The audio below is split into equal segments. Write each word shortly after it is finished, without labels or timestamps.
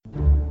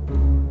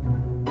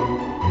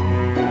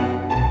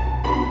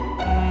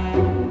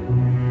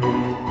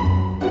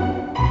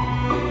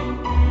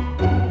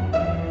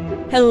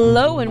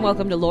Hello and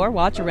welcome to Lore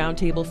Watch, a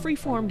roundtable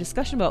freeform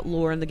discussion about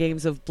lore in the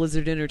games of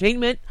Blizzard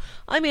Entertainment.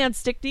 I'm Ann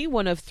Stickney,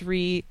 one of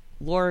three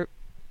lore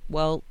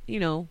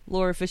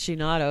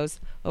aficionados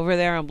over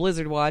there on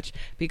Blizzard Watch,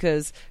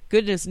 because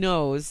goodness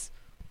knows,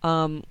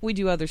 we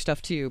do other stuff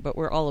too, but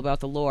we're all about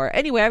the lore.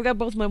 Anyway, I've got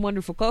both my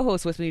wonderful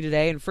co-hosts with me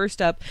today, and first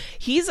up,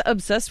 he's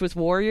obsessed with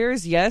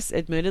warriors, yes,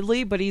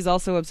 admittedly, but he's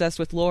also obsessed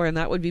with lore, and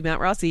that would be Matt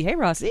Rossi. Hey,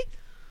 Rossi.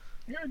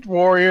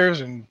 Warriors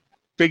and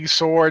big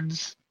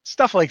swords.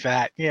 Stuff like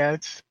that, yeah.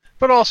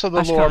 But also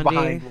the lore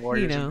behind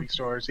warriors and big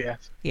swords, yeah.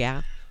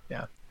 Yeah.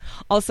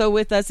 Also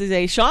with us is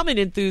a shaman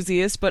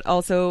enthusiast, but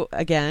also,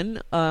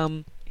 again,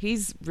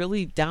 he's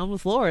really down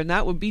with lore, and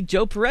that would be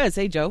Joe Perez.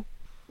 Hey, Joe.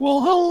 Well,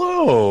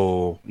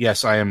 hello.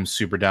 Yes, I am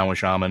super down with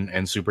shaman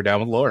and super down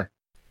with lore.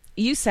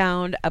 You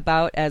sound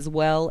about as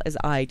well as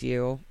I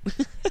do.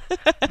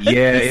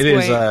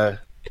 Yeah,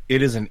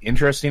 it is an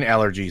interesting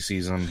allergy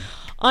season.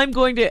 I'm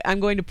going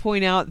to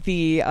point out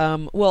the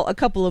a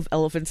couple of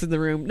elephants in the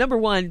room. Number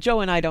one, Joe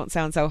and I don't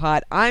sound so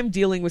hot. I'm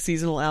dealing with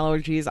seasonal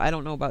allergies. I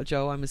don't know about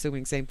Joe. I'm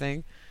assuming same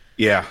thing.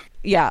 Yeah.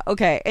 Yeah,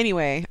 okay.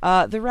 Anyway,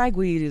 the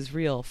ragweed is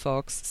real,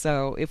 folks.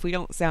 So if we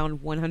don't sound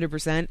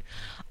 100%,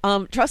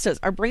 trust us,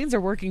 our brains are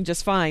working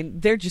just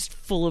fine. They're just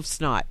full of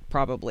snot,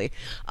 probably.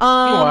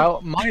 Meanwhile,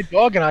 my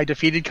dog and I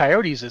defeated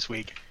coyotes this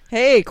week.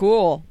 Hey,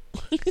 cool.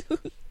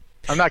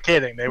 I'm not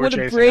kidding. They were what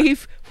a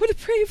brave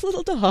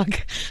little dog.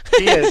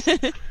 He is.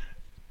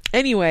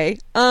 Anyway,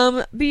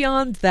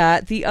 beyond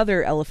that, the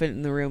other elephant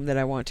in the room that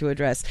I want to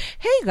address.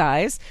 Hey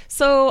guys,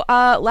 so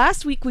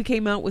last week we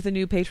came out with a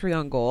new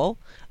Patreon goal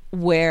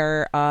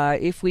where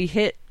if we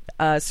hit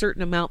a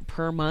certain amount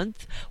per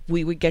month,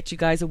 we would get you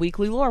guys a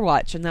weekly lore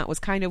watch, and that was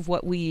kind of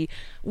what we'd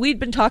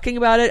been talking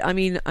about it. I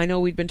mean, I know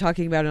we'd been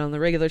talking about it on the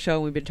regular show,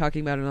 and we've been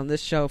talking about it on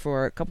this show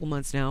for a couple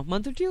months now,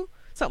 month or two,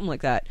 something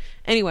like that.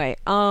 Anyway,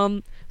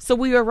 so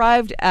we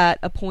arrived at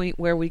a point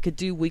where we could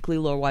do weekly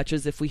lore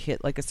watches if we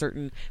hit like a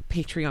certain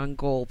Patreon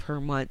goal per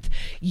month.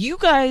 You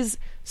guys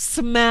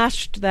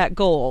smashed that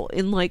goal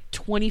in like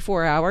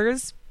 24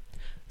 hours.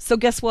 So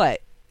guess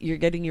what? You're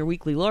getting your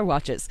weekly lore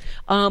watches.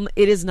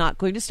 It is not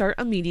going to start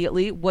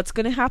immediately. What's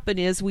going to happen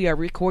is we are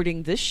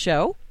recording this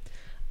show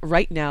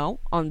right now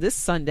on this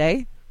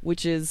Sunday,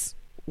 which is,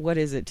 what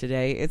is it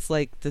today? It's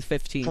like the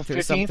 15th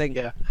or something.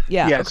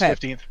 Yeah, okay.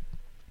 It's 15th.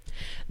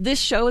 This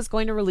show is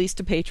going to release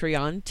to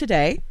Patreon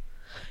today.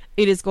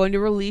 It is going to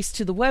release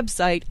to the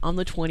website on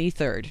the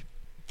 23rd.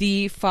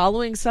 The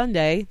following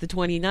Sunday, the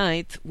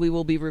 29th, we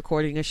will be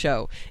recording a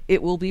show.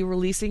 It will be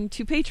releasing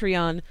to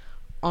Patreon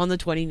on the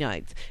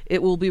 29th.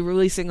 It will be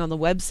releasing on the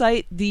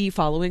website the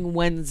following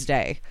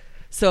Wednesday.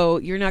 So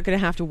you're not going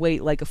to have to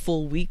wait like a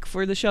full week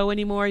for the show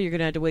anymore. You're going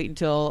to have to wait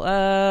until,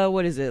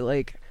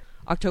 like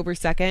October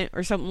 2nd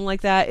or something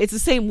like that. It's the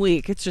same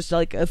week. It's just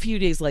like a few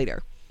days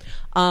later.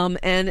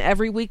 And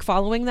every week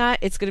following that,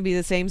 it's going to be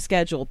the same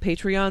schedule.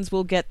 Patreons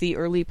will get the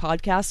early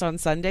podcast on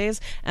Sundays,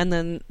 and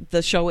then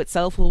the show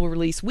itself will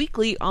release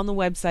weekly on the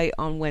website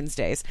on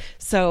Wednesdays.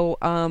 So,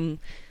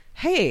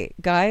 hey,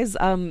 guys,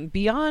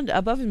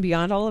 above and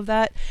beyond all of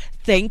that,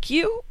 thank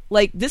you.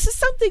 Like, this is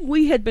something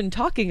we had been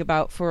talking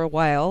about for a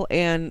while,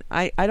 and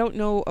I don't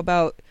know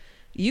about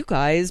you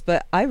guys,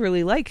 but I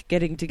really like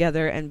getting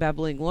together and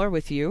babbling lore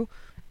with you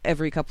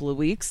every couple of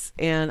weeks,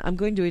 and I'm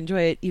going to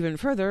enjoy it even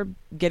further,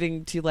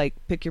 getting to like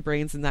pick your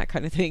brains and that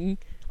kind of thing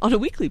on a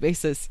weekly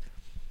basis.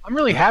 I'm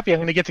really happy I'm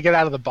going to get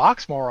out of the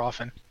box more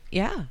often.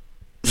 Yeah.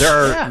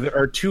 There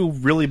are two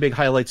really big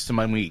highlights to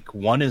my week.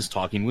 One is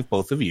talking with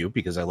both of you,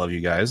 because I love you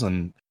guys,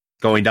 and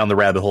going down the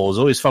rabbit hole is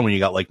always fun when you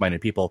got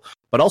like-minded people.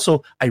 But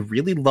also, I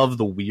really love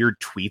the weird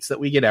tweets that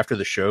we get after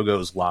the show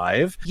goes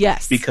live.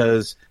 Yes.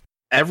 Because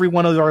every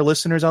one of our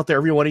listeners out there,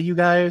 every one of you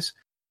guys,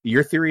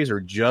 your theories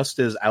are just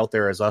as out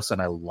there as us, and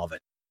I love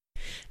it.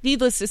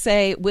 Needless to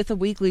say, with a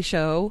weekly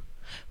show,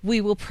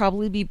 we will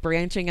probably be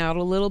branching out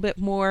a little bit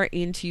more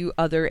into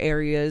other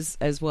areas,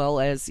 as well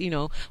as,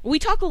 we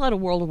talk a lot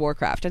of World of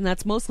Warcraft, and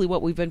that's mostly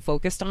what we've been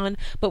focused on,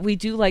 but we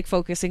do like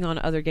focusing on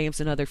other games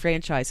and other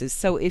franchises.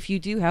 So if you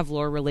do have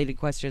lore-related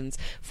questions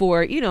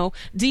for,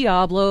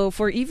 Diablo,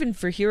 for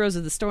Heroes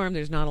of the Storm,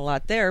 there's not a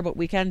lot there, but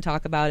we can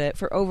talk about it.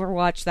 For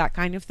Overwatch, that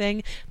kind of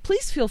thing,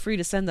 please feel free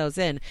to send those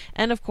in.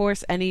 And of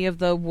course, any of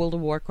the World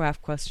of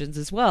Warcraft questions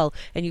as well.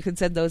 And you can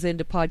send those in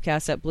to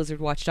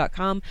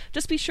podcast@blizzardwatch.com.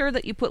 Just be sure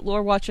that you put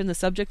lore watch in the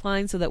subject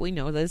line so that we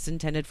know that it's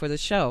intended for the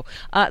show.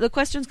 The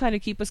questions kind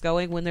of keep us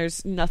going when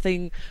there's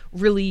nothing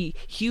really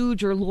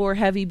huge or lore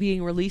heavy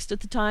being released at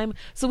the time,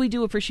 so we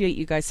do appreciate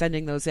you guys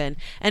sending those in.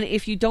 And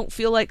if you don't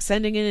feel like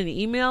sending in an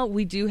email,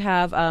 we do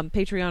have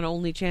Patreon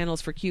only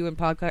channels for Q and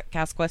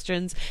podcast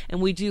questions,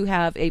 and we do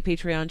have a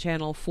Patreon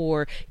channel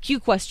for Q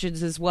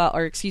questions as well,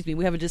 or excuse me,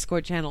 we have a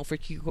Discord channel for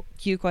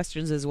Q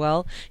questions as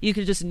well. You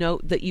can just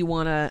note that you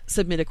want to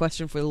submit a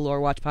question for the Lore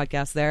Watch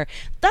podcast there.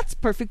 That's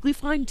perfectly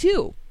fine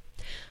too.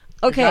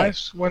 Okay. Hey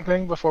guys, one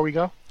thing before we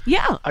go.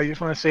 Yeah. I just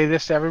want to say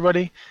this to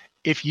everybody.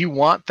 If you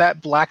want that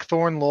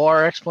Blackthorn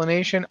lore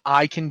explanation,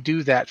 I can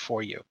do that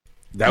for you.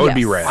 That would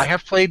be rad. I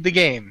have played the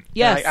game.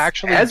 Yes. I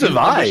actually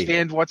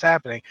understand what's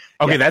happening.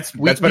 Okay, that's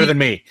better than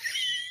me.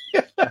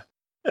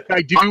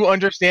 I do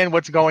understand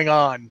what's going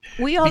on.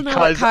 We all know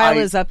what Kyle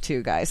is up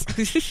to, guys.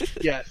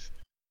 Yes.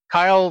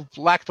 Kyle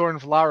Blackthorn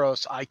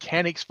Vlaros, I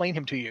can explain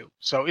him to you.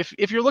 So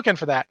if you're looking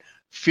for that,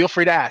 feel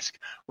free to ask.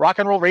 Rock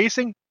and Roll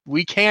Racing,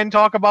 we can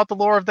talk about the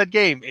lore of that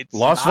game. It's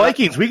Lost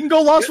Vikings. We can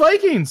go Lost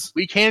Vikings.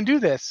 We can do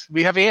this.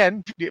 We have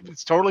Ann.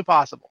 It's totally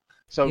possible.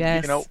 So,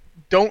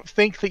 don't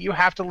think that you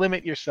have to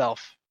limit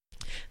yourself.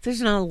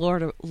 There's not a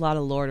lot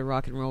of lore to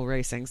Rock and Roll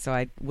Racing, so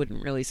I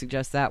wouldn't really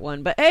suggest that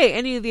one. But hey,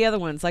 any of the other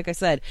ones, like I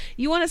said,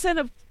 you want to send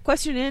a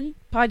question in,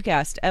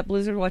 podcast at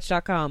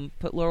blizzardwatch.com,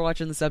 put Lore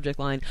Watch in the subject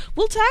line.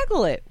 We'll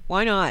tackle it.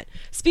 Why not?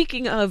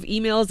 Speaking of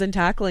emails and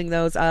tackling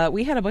those,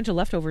 we had a bunch of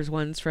leftovers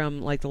ones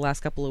from like the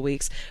last couple of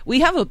weeks. We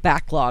have a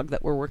backlog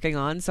that we're working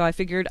on, so I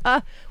figured,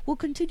 we'll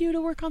continue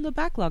to work on the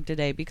backlog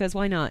today, because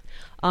why not?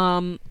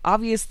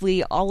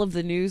 Obviously, all of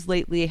the news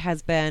lately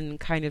has been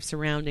kind of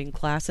surrounding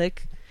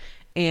Classic.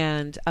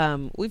 And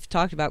we've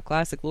talked about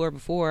Classic lore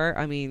before.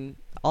 I mean,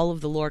 all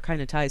of the lore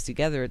kind of ties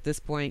together at this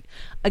point.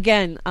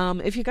 Again,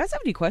 if you guys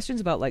have any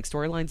questions about like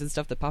storylines and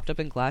stuff that popped up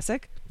in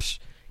Classic,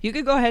 you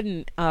could go ahead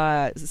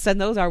and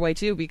send those our way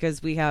too,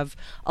 because we have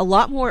a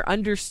lot more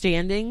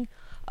understanding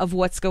of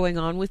what's going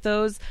on with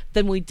those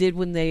than we did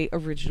when they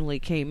originally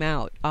came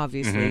out,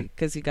 obviously,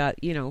 because you got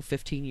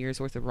 15 years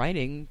worth of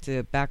writing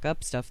to back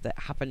up stuff that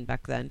happened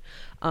back then.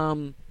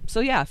 So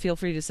yeah, feel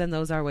free to send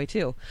those our way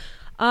too.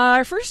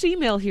 Our first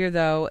email here,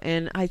 though,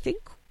 and I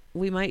think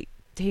we might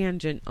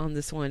tangent on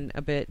this one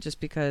a bit just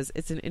because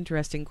it's an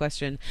interesting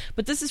question.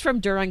 But this is from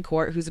Duran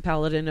Court, who's a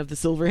paladin of the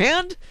Silver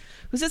Hand,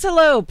 who says,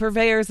 "Hello,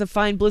 purveyors of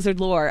fine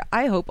Blizzard lore.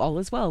 I hope all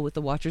is well with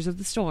the Watchers of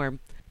the Storm."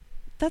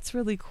 That's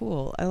really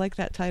cool. I like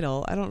that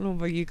title. I don't know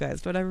about you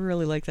guys, but I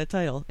really like that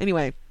title.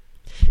 Anyway,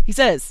 he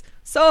says,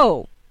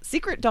 "So,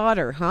 Secret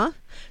Daughter, huh?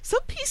 Some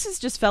pieces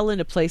just fell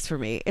into place for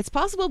me. It's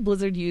possible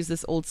Blizzard used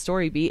this old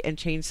story beat and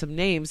changed some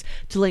names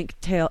to link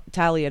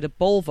Talia to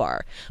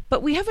Bolvar.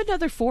 But we have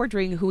another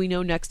Fordring who we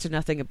know next to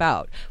nothing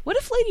about. What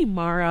if Lady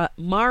Mara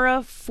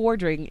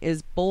Fordring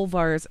is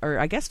Bolvar's, or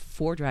I guess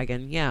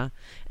Fordragon, yeah.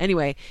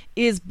 Anyway,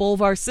 is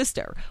Bolvar's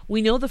sister?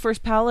 We know the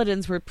first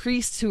Paladins were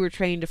priests who were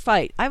trained to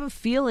fight. I have a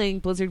feeling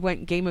Blizzard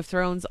went Game of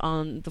Thrones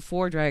on the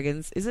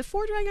Fordragons. Is it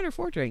Fordragon or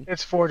Fordring?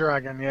 It's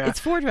Fordragon, yeah. It's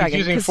Fordragon.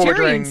 He's using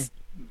Fordring.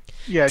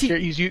 Yeah,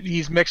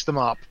 he's mixed them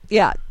up.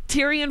 Yeah,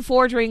 Tyrion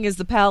Fordring is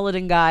the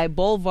Paladin guy.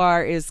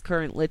 Bolvar is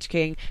current Lich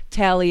King.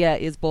 Talia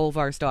is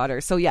Bolvar's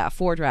daughter. So yeah,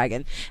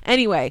 Fordragon.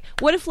 Anyway,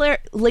 what if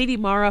Lady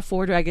Mara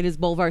Fordragon is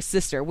Bolvar's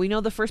sister? We know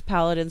the first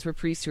Paladins were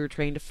priests who were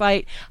trained to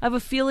fight. I have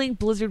a feeling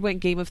Blizzard went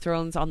Game of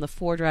Thrones on the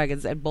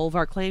Fordragons, and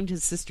Bolvar claimed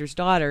his sister's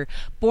daughter,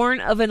 born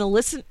of an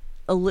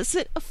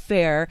illicit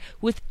affair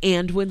with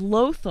Anduin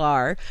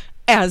Lothar,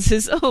 as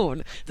his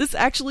own. This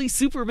actually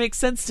super makes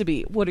sense to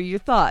me. What are your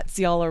thoughts?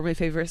 Y'all are my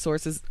favorite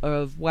sources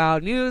of WoW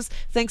news.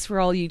 Thanks for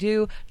all you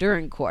do.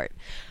 Duran Court.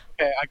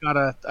 Okay,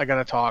 I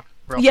gotta talk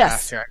real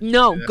fast here.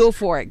 No, go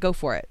for it. Go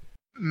for it.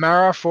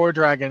 Mara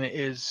Fordragon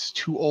is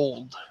too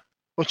old.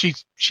 Well,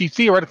 she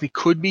theoretically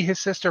could be his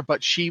sister,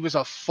 but she was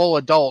a full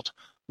adult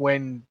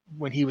when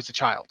he was a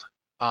child.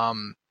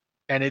 And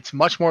it's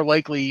much more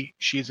likely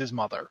she's his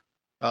mother.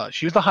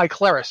 She was the High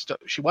Clerist.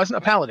 She wasn't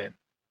a paladin.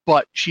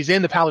 But she's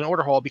in the Paladin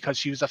Order Hall because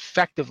she was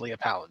effectively a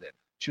paladin.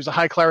 She was a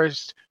High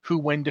Clerist who,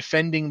 when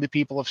defending the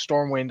people of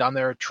Stormwind on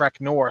their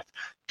trek north,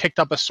 picked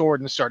up a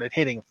sword and started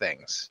hitting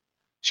things.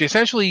 She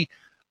essentially,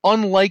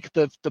 unlike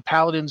the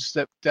paladins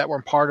that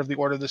were part of the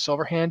Order of the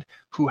Silver Hand,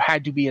 who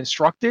had to be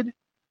instructed,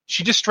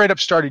 she just straight up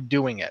started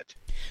doing it.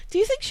 Do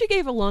you think she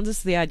gave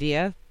Alonsus the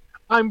idea?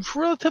 I'm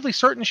relatively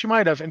certain she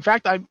might have. In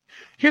fact,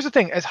 here's the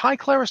thing. As High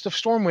Clerist of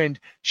Stormwind,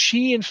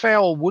 she and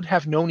Fael would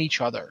have known each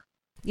other.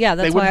 Yeah,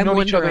 that's why I'm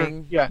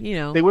wondering.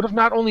 Yeah, they would have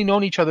not only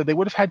known each other, they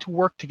would have had to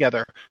work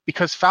together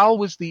because Fael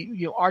was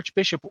the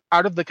Archbishop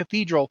out of the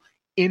cathedral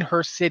in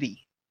her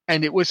city,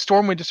 and it was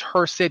Stormwind is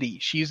her city.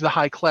 She's the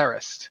High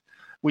Clerist,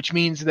 which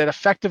means that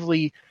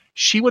effectively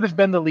she would have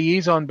been the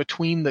liaison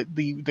between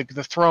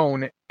the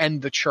throne and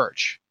the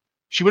church.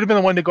 She would have been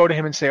the one to go to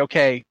him and say,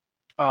 "Okay,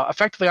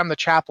 effectively, I'm the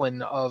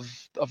chaplain of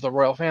the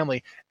royal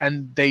family,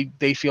 and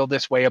they feel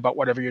this way about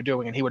whatever you're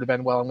doing." And he would have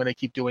been, "Well, I'm going to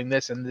keep doing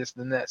this and this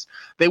and this."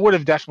 They would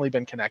have definitely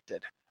been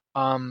connected.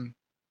 And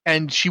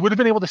she would have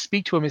been able to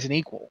speak to him as an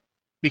equal,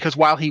 because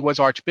while he was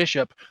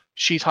Archbishop,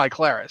 she's High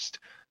Clerist.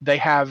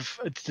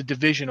 It's the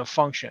division of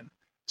function.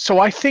 So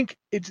I think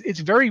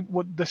it's very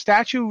the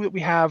statue that we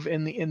have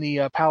in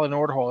the Paladin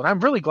Order Hall, and I'm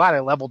really glad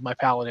I leveled my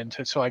Paladin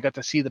so I got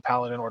to see the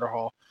Paladin Order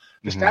Hall.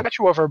 The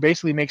statue of her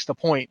basically makes the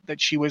point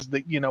that she was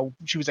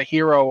she was a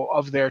hero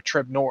of their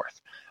trip north.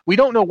 We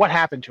don't know what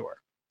happened to her.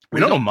 We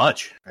don't know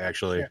much,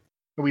 actually. Yeah.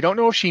 We don't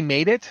know if she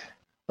made it.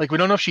 Like, we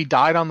don't know if she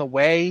died on the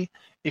way,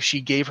 if she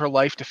gave her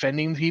life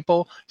defending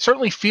people.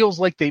 Certainly feels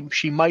like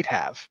she might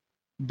have,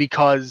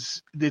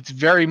 because it's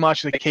very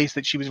much the case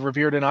that she was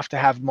revered enough to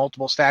have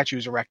multiple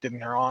statues erected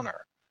in her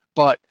honor.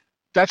 But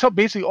that's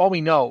basically all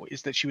we know,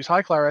 is that she was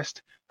High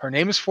Clerist, her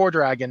name is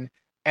Fordragon,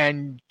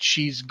 and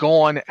she's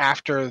gone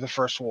after the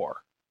First War.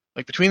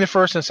 Like between the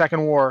First and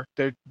Second War,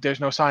 there's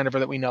no sign of her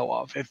that we know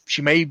of. If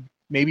she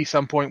maybe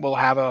some point we'll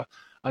have a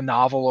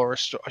novel or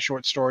a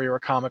short story or a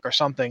comic or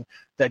something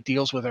that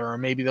deals with her, or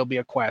maybe there'll be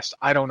a quest.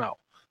 I don't know.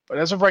 But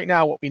as of right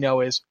now, what we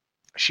know is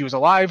she was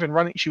alive and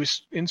running. She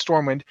was in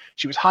Stormwind.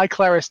 She was High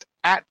Clerist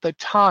at the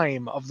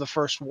time of the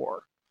First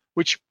War,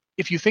 which,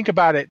 if you think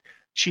about it,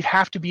 she'd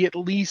have to be at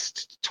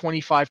least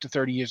 25 to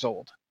 30 years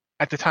old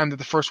at the time that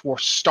the First War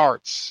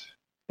starts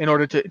in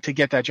order to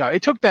get that job.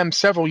 It took them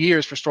several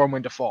years for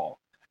Stormwind to fall.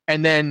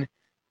 And then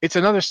it's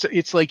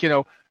like,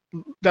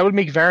 that would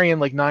make Varian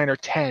like 9 or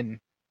 10,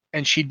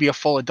 and she'd be a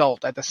full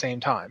adult at the same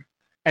time.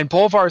 And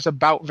Bolvar is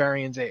about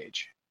Varian's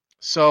age.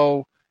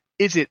 So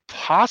is it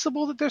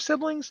possible that they're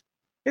siblings?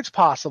 It's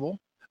possible.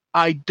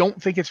 I don't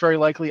think it's very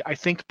likely. I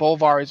think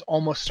Bolvar is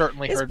almost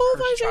certainly her child.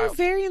 Is Bolvar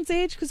Varian's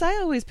age? Because I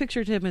always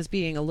pictured him as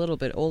being a little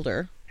bit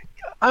older.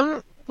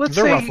 They're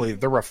roughly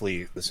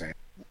the same.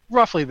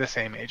 Roughly the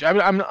same age.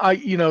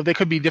 They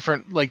could be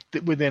different, like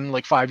within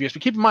like 5 years.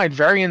 But keep in mind,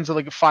 Varian's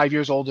like 5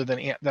 years older than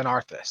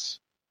Arthas.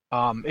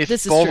 If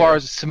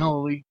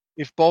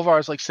Bolvar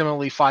is like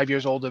similarly 5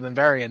 years older than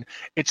Varian,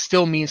 it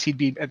still means he'd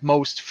be at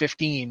most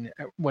 15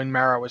 when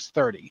Mara was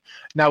 30.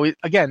 Now,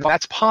 again,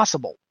 that's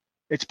possible.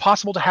 It's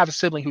possible to have a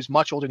sibling who's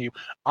much older than you.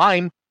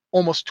 I'm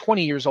almost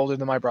 20 years older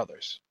than my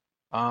brothers.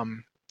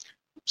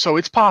 So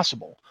it's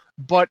possible.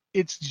 But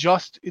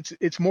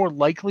it's more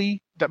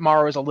likely that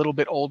Mara is a little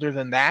bit older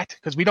than that,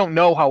 because we don't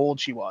know how old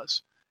she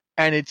was.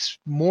 And it's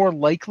more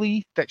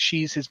likely that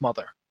she's his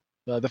mother.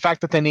 The fact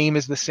that the name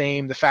is the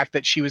same, the fact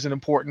that she was an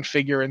important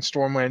figure in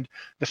Stormwind,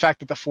 the fact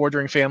that the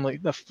Fordring family,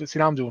 the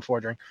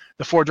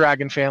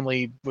Fordragon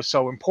family was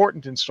so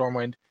important in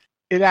Stormwind,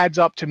 it adds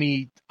up to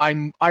me.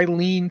 I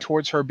lean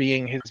towards her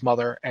being his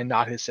mother and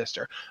not his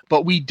sister,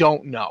 but we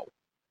don't know.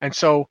 And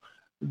so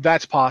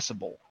that's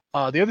possible.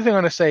 The other thing I'm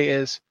going to say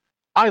is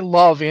I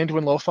love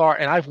Anduin Lothar,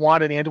 and I've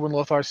wanted Anduin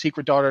Lothar's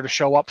secret daughter to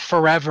show up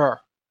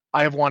forever.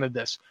 I have wanted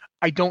this.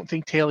 I don't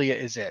think Talia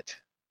is it.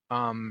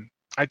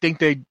 I think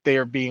they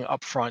are being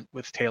upfront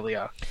with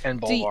Talia and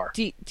Bolvar.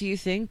 Do you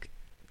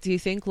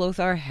think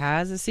Lothar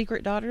has a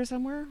secret daughter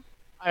somewhere?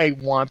 I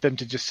want them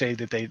to just say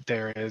that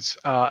there is.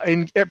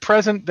 And at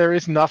present, there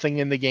is nothing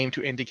in the game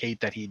to indicate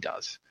that he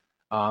does.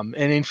 And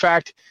in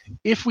fact,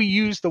 if we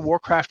use the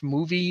Warcraft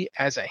movie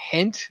as a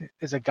hint,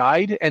 as a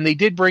guide, and they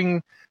did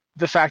bring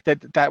the fact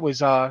that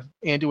was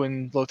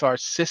Anduin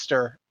Lothar's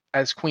sister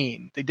as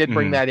queen, they did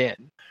bring that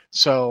in.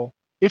 So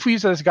if we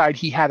use it as a guide,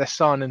 he had a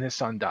son and his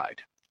son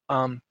died.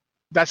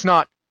 That's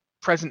not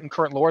present in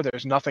current lore.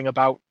 There's nothing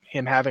about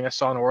him having a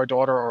son or a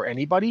daughter or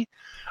anybody.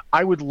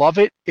 I would love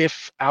it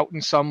if out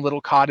in some little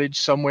cottage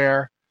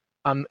somewhere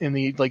on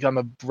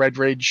the Red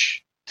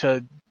Ridge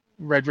to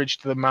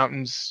the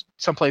mountains,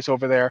 someplace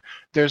over there,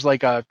 there's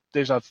a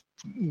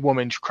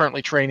woman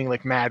currently training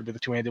like mad with a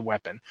two-handed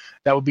weapon.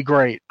 That would be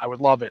great. I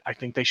would love it. I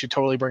think they should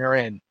totally bring her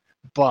in.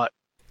 But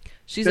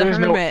she's a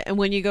hermit, and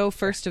when you go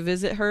first to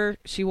visit her,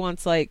 she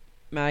wants like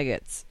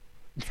maggots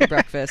for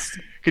breakfast.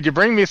 Could you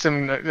bring me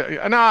some?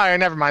 No,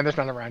 never mind. There's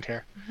none around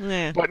here.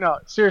 Yeah. But no,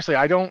 seriously,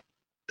 I don't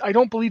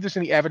believe there's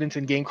any evidence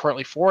in game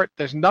currently for it.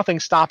 There's nothing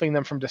stopping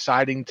them from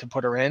deciding to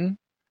put her in.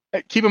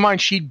 Keep in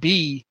mind, she'd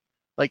be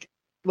like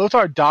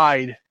Lothar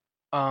died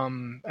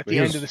at the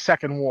end of the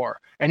Second War,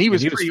 and he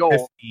was pretty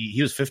old.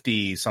 He was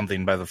 50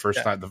 something by the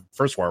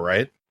first war,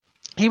 right?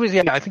 He was,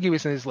 I think he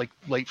was in his like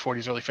late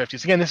 40s, early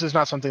 50s. Again, this is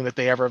not something that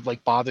they ever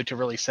like bothered to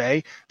really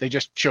say. They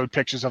just showed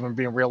pictures of him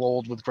being real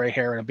old with gray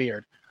hair and a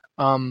beard.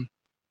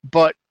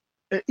 But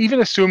even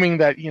assuming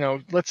that,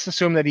 let's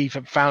assume that he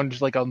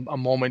found like a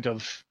moment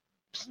of,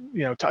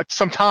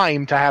 some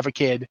time to have a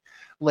kid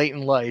late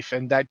in life,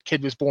 and that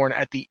kid was born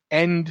at the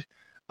end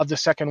of the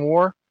Second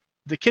War.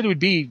 The kid would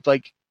be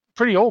like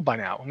pretty old by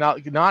now,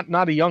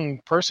 not a young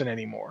person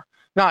anymore.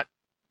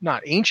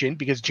 Not ancient,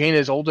 because Jaina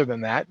is older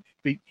than that.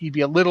 The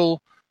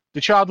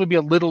child would be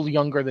a little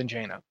younger than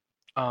Jaina,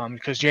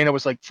 because Jaina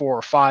was like 4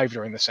 or 5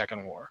 during the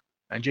Second War,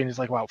 and Jaina's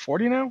like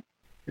 40 now.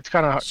 It's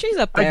kind of she's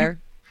up there.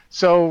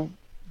 So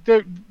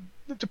the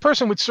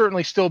person would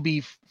certainly still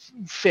be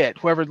fit,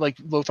 whoever like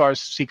Lothar's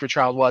secret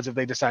child was, if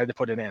they decided to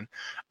put it in.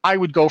 I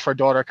would go for a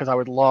daughter, because I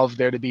would love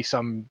there to be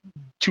some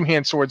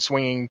two-hand sword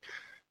swinging,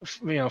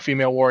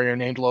 female warrior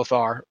named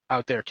Lothar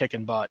out there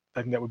kicking butt.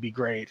 I think that would be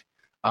great.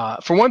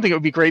 For one thing, it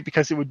would be great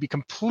because it would be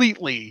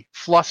completely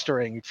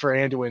flustering for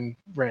Anduin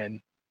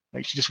Wrynn.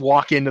 Like, she'd just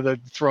walk into the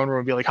throne room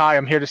and be like, "Hi,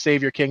 I'm here to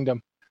save your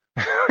kingdom."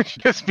 It would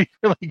just be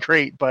really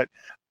great, but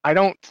I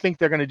don't think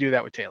they're going to do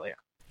that with Talia.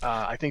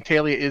 I think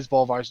Talia is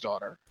Bolvar's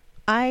daughter.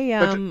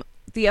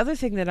 The other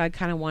thing that I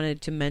kind of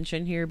wanted to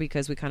mention here,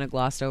 because we kind of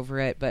glossed over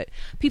it, but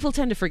people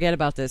tend to forget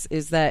about this,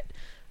 is that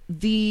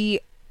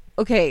the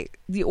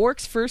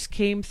orcs first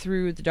came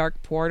through the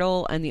Dark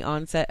Portal, and the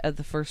onset of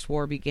the First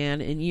War began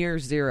in year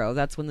 0.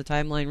 That's when the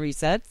timeline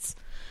resets.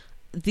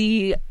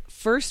 The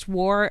First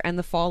War and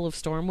the fall of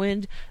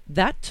Stormwind,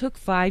 that took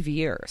 5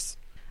 years.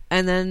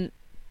 And then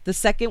the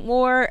Second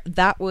War,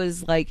 that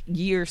was like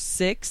year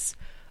 6.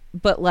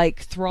 But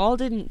like Thrall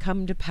didn't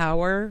come to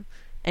power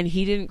and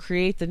he didn't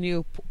create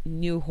the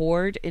new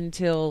horde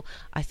until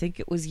I think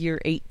it was year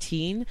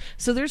 18.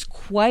 So there's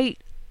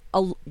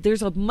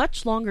a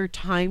much longer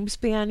time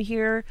span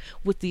here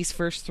with these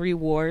first 3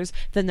 wars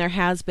than there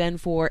has been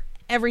for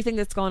everything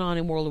that's gone on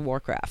in World of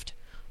Warcraft.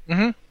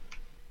 Mm-hmm.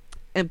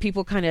 And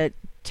people kind of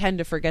tend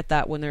to forget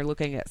that when they're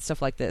looking at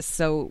stuff like this.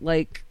 So,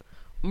 like,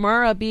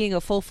 Mara being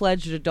a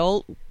full-fledged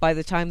adult by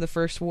the time the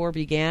first war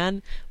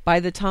began, by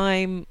the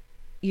time,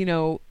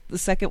 the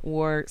second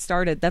war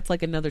started, that's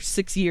like another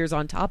 6 years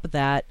on top of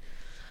that.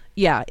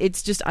 Yeah,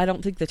 it's just, I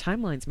don't think the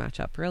timelines match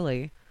up,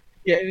 really.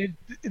 Yeah,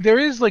 there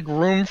is like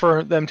room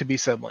for them to be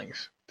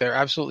siblings. There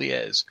absolutely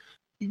is.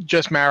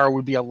 Just Mara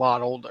would be a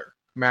lot older.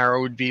 Mara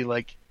would be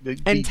like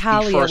and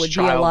Talia first would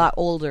child. be a lot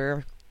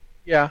older.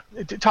 Yeah,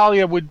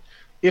 Talia would.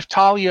 If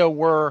Talia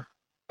were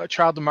a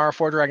child of Mara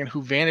Fordragon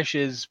who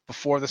vanishes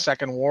before the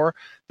Second War,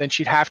 then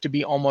she'd have to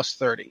be almost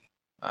 30.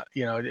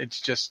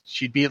 It's just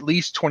she'd be at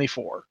least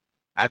 24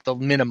 at the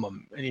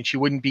minimum, and she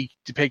wouldn't be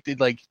depicted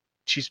like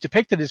she's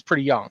depicted as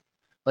pretty young.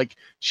 Like,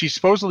 she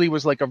supposedly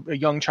was like a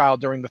young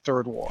child during the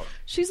Third War.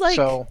 She's like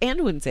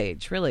Anduin's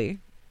age, really.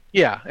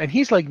 Yeah, and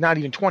he's like not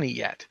even 20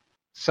 yet.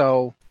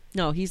 So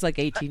no, he's like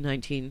 18,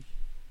 19.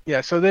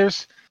 Yeah, so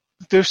there's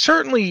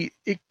certainly,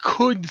 it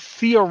could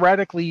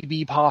theoretically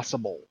be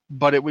possible,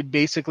 but it would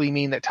basically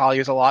mean that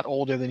Talia's a lot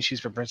older than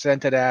she's been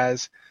presented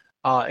as.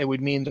 It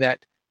would mean that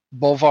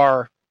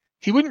Bolvar,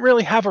 he wouldn't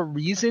really have a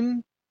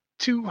reason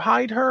to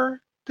hide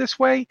her this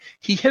way.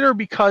 He hid her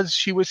because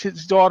she was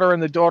his daughter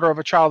and the daughter of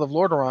a child of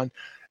Lordaeron.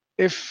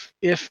 If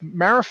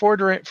Mara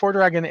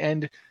Fordragon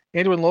and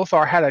Anduin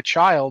Lothar had a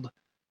child,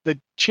 the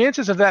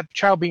chances of that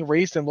child being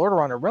raised in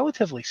Lordaeron are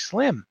relatively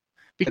slim.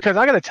 Because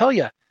I got to tell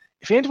you,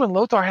 if Anduin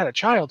Lothar had a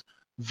child,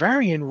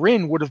 Varian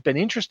Wrynn would have been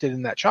interested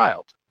in that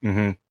child.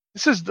 Mm-hmm.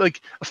 This is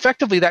like,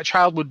 effectively, that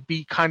child would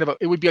be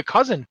it would be a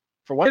cousin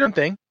for one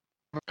thing,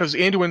 because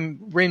Varian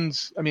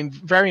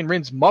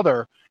Wrynn's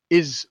mother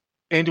is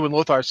Anduin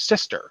Lothar's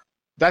sister.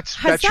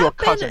 That's your cousin.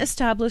 Has that been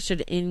established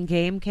in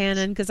game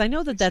canon? Because I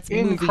know that's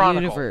movie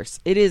Chronicle. Universe.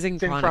 It is in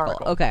Chronicle.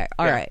 Okay,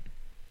 all right.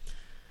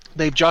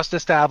 They've just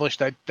established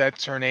that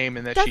that's her name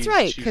and that that's she's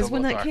right. Because a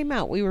when Lothar. that came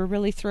out, we were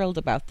really thrilled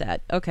about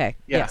that. Okay.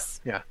 Yeah, yes.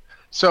 Yeah.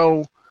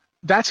 So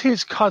that's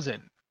his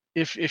cousin,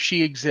 if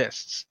she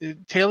exists.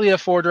 Talia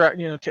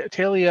Fordragon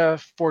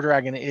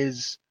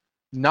is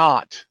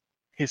not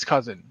his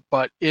cousin,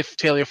 but if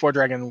Talia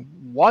Fordragon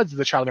was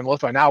the child of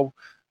Lothar, now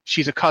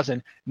she's a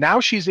cousin.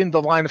 Now she's in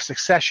the line of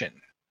succession.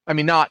 I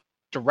mean, not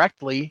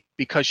directly,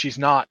 because she's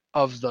not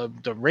of the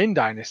Wrynn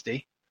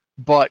dynasty,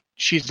 but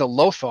she's the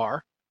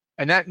Lothar,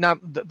 and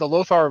the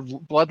Lothar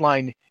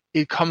bloodline.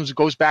 It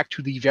goes back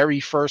to the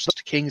very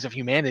first kings of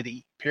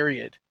humanity.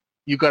 Period.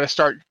 You got to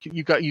start.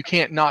 You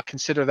can't not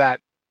consider that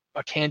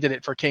a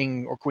candidate for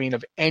king or queen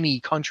of any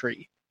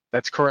country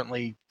that's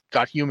currently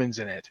got humans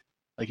in it.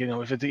 Like,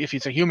 if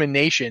it's a human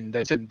nation,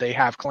 they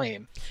have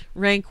claim.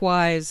 Rank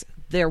wise,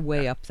 they're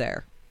way up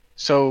there.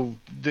 So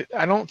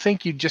I don't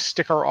think you just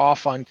stick her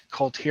off on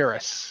Kul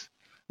Tiras.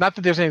 Not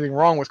that there's anything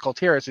wrong with Kul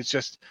Tiras. It's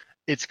just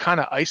it's kind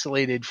of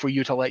isolated for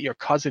you to let your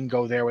cousin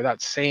go there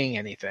without saying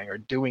anything or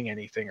doing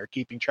anything or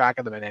keeping track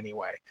of them in any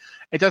way.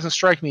 It doesn't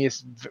strike me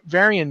as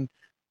Varian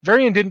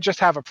didn't just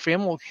have a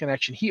family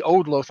connection. He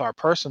owed Lothar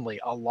personally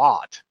a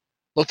lot.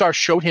 Lothar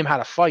showed him how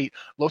to fight.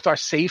 Lothar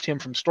saved him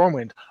from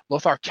Stormwind.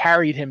 Lothar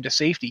carried him to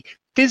safety,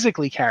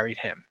 physically carried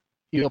him.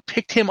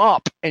 Picked him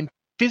up and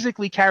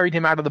physically carried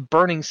him out of the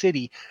burning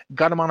city,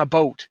 got him on a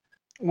boat.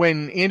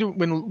 When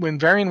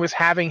Varian was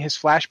having his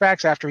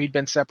flashbacks after he'd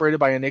been separated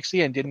by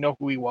Onyxia and didn't know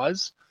who he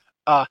was,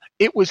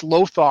 it was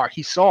Lothar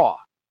he saw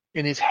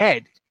in his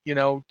head,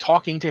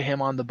 talking to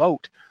him on the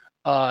boat.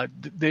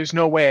 There's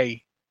no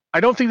way. I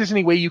don't think there's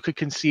any way you could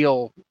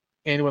conceal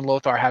Anduin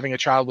Lothar having a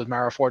child with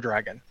Mara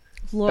Fordragon.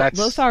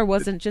 Lothar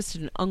wasn't just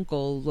an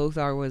uncle.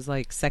 Lothar was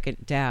like second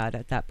dad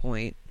at that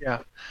point. Yeah.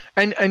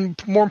 And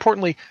more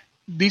importantly,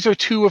 these are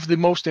two of the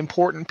most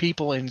important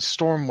people in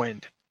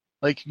Stormwind.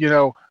 Like,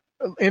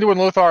 Anduin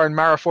Lothar and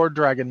Mara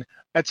Fordragon,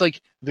 that's like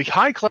the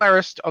High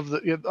Clerist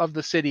of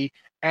the city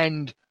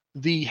and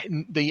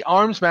the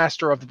arms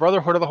master of the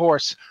Brotherhood of the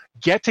Horse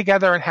get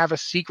together and have a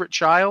secret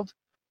child,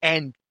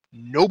 and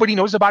nobody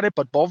knows about it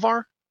but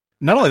Bolvar.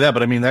 Not only that,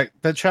 but I mean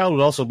that child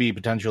would also be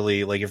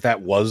potentially, like, if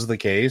that was the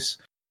case,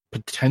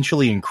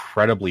 potentially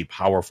incredibly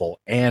powerful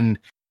and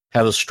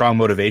have a strong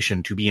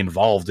motivation to be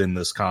involved in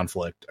this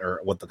conflict or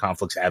what the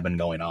conflicts have been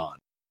going on.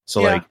 So,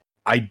 yeah. Like,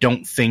 I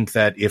don't think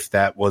that if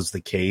that was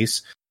the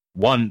case,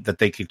 one, that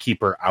they could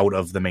keep her out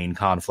of the main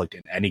conflict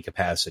in any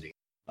capacity.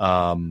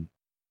 And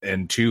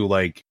two,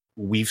 like,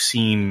 we've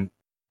seen,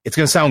 it's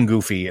going to sound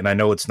goofy, and I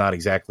know it's not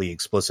exactly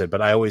explicit,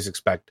 but I always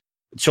expect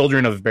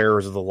children of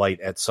bearers of the light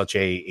at such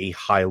a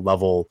high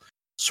level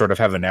sort of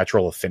have a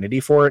natural affinity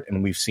for it,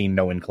 and we've seen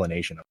no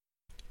inclination of it.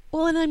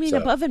 Well, and I mean,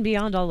 above and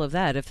beyond all of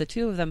that, if the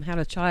two of them had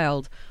a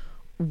child,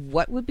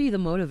 what would be the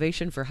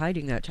motivation for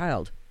hiding that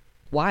child?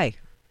 Why?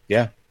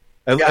 Yeah.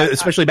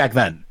 Especially back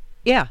then.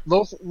 Yeah.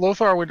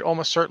 Lothar would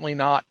almost certainly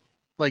not,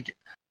 like,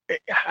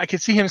 I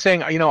could see him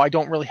saying, I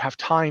don't really have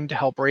time to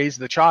help raise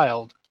the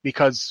child.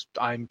 because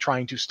I'm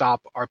trying to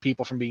stop our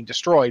people from being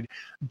destroyed.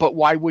 But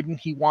why wouldn't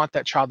he want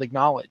that child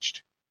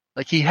acknowledged?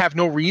 Like, he'd have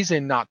no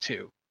reason not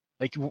to.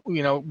 Like,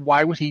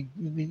 why would he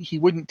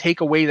wouldn't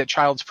take away that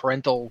child's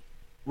parental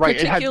right?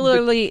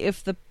 Particularly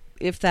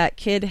if that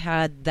kid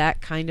had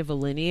that kind of a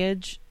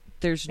lineage,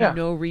 there's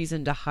no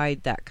reason to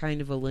hide that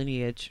kind of a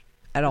lineage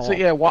at all. So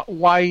yeah,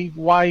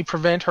 why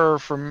prevent her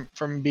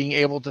from being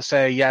able to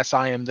say, yes,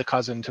 I am the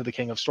cousin to the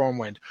King of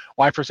Stormwind?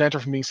 Why prevent her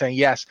from being saying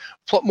yes?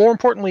 More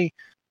importantly,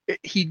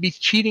 he'd be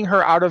cheating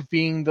her out of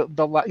being the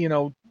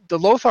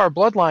Lothar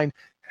bloodline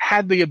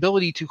had the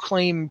ability to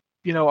claim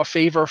a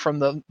favor from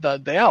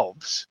the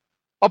elves.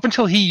 Up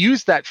until he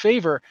used that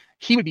favor,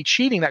 he would be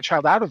cheating that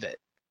child out of it.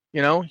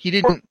 He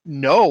didn't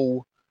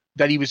know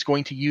that he was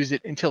going to use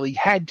it until he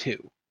had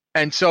to.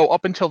 And so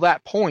up until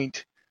that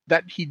point,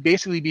 that he'd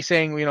basically be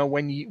saying,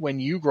 when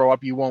you grow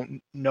up, you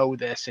won't know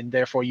this, and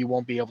therefore you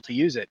won't be able to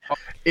use it.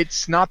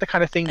 It's not the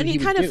kind of thing that he would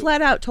do. And he kind of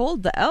flat out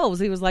told the elves,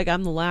 he was like,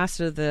 I'm the last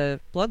of the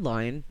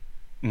bloodline.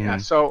 Yeah,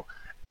 so,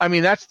 I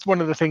mean, that's one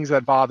of the things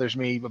that bothers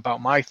me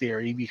about my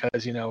theory, because,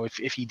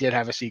 if he did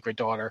have a secret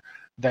daughter,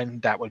 then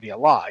that would be a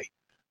lie.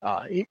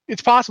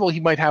 It's possible he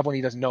might have one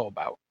he doesn't know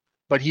about.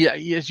 But he,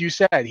 as you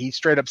said, he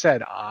straight up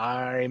said,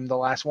 I'm the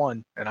last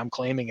one, and I'm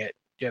claiming it.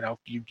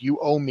 You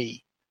owe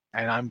me,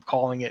 and I'm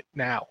calling it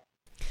now.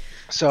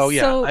 So,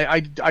 yeah,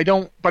 I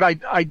don't, but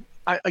I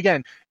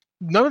again,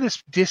 none of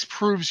this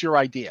disproves your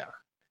idea,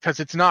 because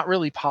it's not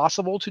really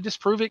possible to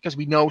disprove it, because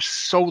we know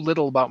so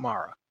little about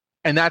Mara.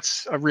 And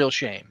that's a real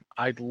shame.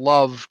 I'd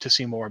love to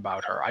see more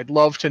about her. I'd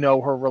love to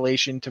know her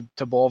relation to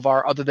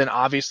Bolvar, other than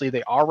obviously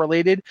they are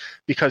related,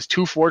 because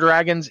two Four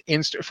Dragons,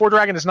 Four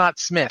Dragon is not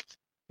Smith.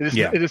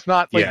 It is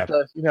not like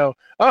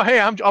oh, hey,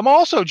 I'm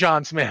also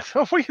John Smith.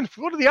 What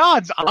are the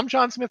odds? I'm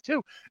John Smith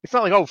too. It's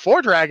not like, oh,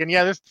 Four Dragon.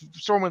 Yeah, this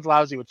Stormwind's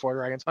lousy with Four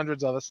Dragons.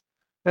 Hundreds of us.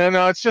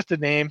 No, it's just a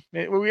name.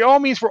 We all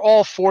means we're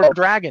all Four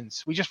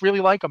Dragons. We just really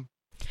like them.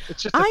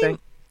 It's just a thing.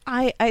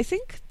 I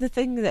think the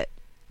thing that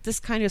this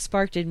kind of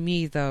sparked in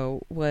me,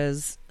 though,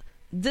 was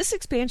this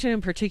expansion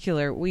in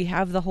particular. We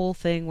have the whole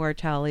thing where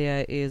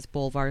Talia is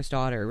Bolvar's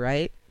daughter,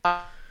 right?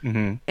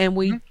 Mm-hmm. And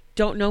we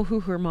don't know who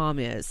her mom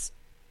is.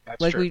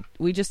 That's true.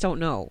 we just don't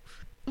know.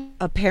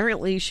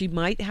 Apparently, she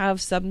might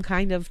have some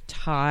kind of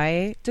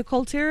tie to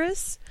Kul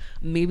Tiras.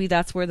 Maybe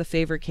that's where the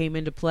favor came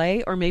into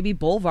play, or maybe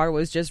Bolvar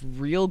was just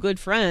real good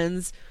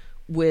friends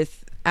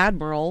with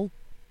Admiral,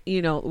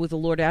 with the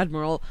Lord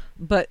Admiral.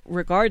 But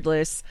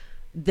regardless,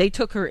 they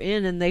took her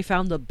in and they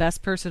found the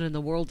best person in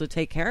the world to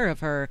take care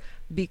of her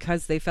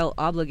because they felt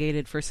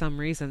obligated for some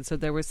reason. So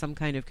there was some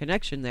kind of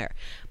connection there.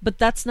 But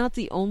that's not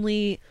the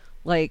only,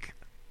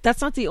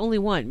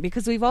 one,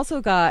 because we've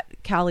also got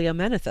Kalia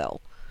Menethil.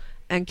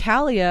 And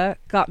Kalia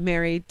got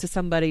married to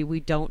somebody we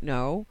don't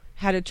know,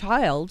 had a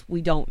child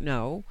we don't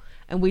know,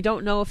 and we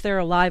don't know if they're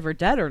alive or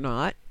dead or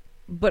not.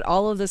 But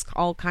all of this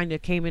all kind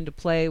of came into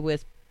play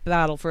with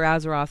Battle for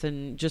Azeroth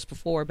and just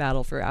before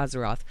Battle for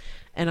Azeroth.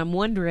 And I'm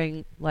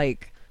wondering, okay,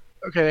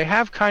 they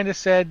have kind of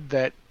said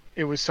that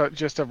it was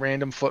just a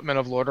random footman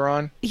of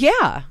Lordaeron.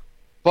 Yeah.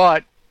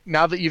 But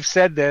now that you've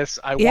said this,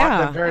 I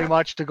want them very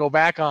much to go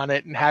back on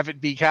it and have it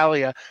be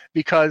Kalia,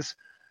 because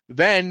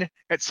then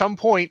at some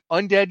point,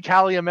 undead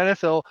Kalia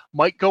Menethil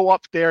might go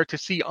up there to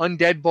see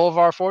undead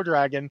Bolvar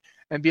Fordragon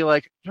and be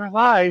like, "You're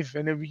alive,"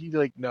 and then be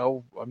like,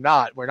 "No, I'm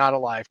not. We're not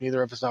alive.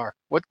 Neither of us are.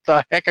 What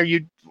the heck are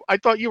you? I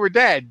thought you were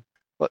dead."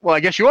 Well, I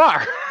guess you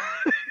are.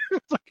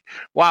 It's like,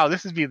 wow,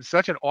 this is being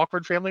such an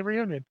awkward family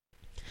reunion.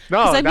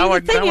 No, the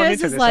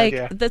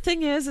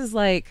thing is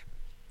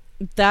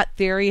that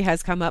theory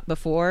has come up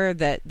before,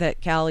 that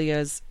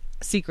Kalia's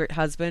secret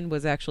husband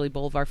was actually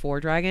Bolvar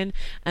Fordragon,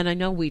 and I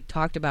know we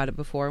talked about it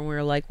before, and we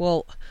were like,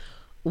 well,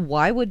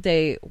 why would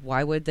they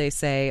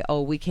say,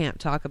 oh, we can't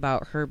talk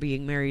about her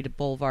being married to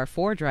Bolvar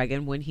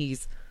Fordragon when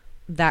he's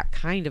that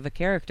kind of a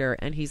character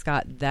and he's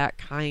got that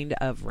kind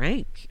of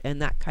rank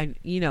and that kind,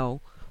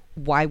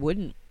 why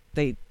wouldn't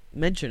they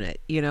mention it?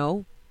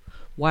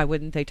 Why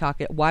wouldn't they talk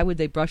it? Why would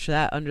they brush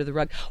that under the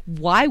rug?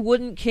 Why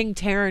wouldn't King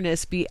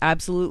Taranis be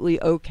absolutely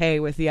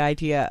okay with the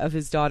idea of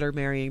his daughter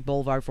marrying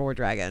Bolvar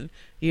Fordragon?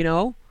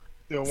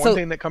 One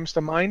thing that comes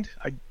to mind.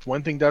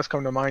 One thing does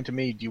come to mind to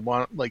me. Do you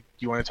want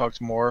to talk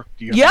some more?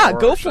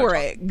 Go for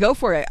it. Go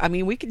for it. I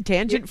mean, we can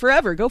tangent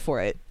forever. Go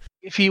for it.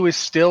 If he was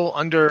still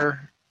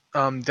under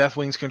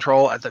Deathwing's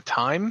control at the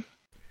time,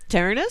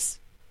 Taranis?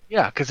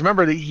 Yeah, because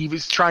remember that he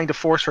was trying to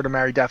force her to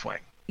marry Deathwing.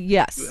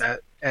 Yes.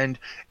 And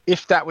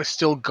if that was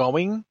still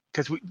going,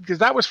 because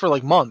that was for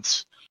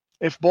months,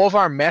 if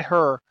Bolvar met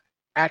her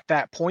at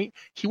that point,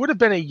 he would have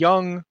been a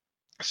young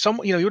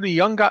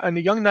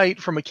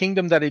knight from a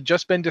kingdom that had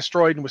just been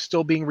destroyed and was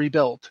still being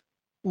rebuilt,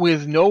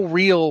 with no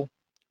real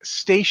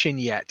station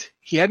yet.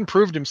 He hadn't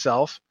proved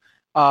himself.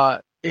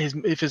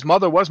 If his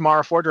mother was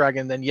Mara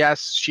Fordragon, then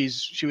yes, she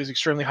was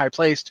extremely high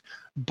placed,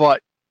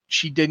 but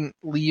she didn't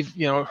leave.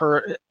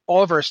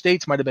 All of her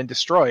estates might have been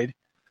destroyed.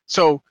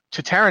 So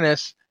to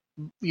Taranis,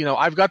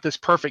 I've got this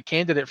perfect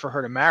candidate for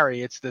her to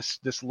marry. It's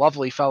this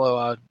lovely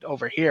fellow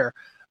over here.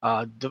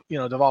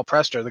 Deval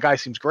Prester. The guy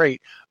seems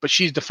great, but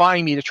she's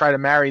defying me to try to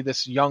marry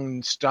this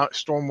young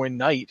Stormwind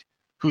knight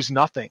who's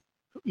nothing.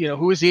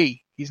 Who is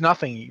he? He's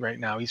nothing right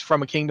now. He's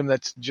from a kingdom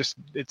that's just,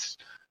 it's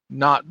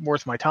not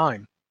worth my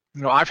time.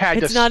 I've had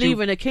It's not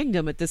even a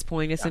kingdom at this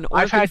point. It's an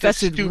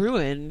orc-infested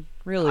ruin,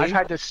 really. I've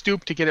had to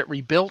stoop to get it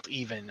rebuilt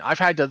even. I've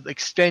had to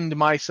extend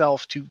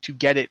myself to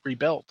get it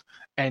rebuilt.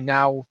 And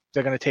now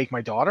they're going to take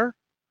my daughter?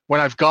 When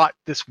I've got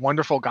this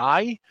wonderful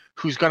guy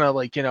who's going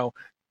to,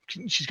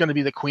 she's going to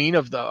be the queen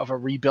of a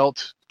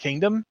rebuilt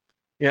kingdom.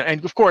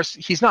 And of course,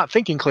 he's not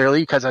thinking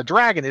clearly because a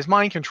dragon is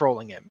mind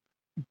controlling him.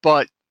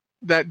 But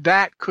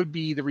that could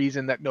be the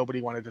reason that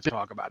nobody wanted to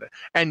talk about it.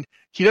 And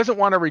he doesn't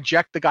want to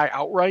reject the guy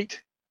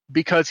outright,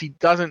 because he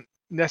doesn't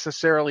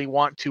necessarily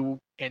want to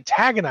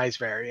antagonize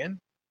Varian.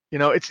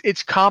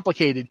 It's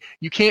complicated.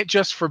 You can't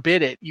just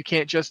forbid it. You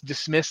can't just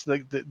dismiss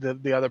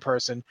the other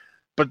person.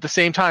 But at the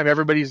same time,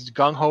 everybody's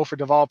gung-ho for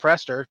Deval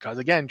Prester, because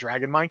again,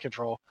 dragon mind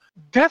control.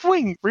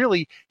 Deathwing,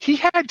 really, he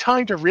had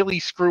time to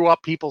really screw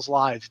up people's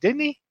lives,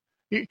 didn't he?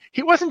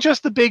 He wasn't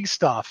just the big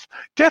stuff.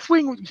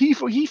 Deathwing,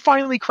 he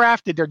finally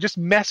crafted to just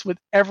mess with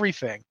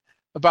everything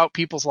about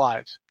people's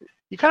lives.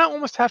 You kind of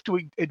almost have to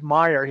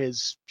admire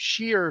his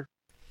sheer...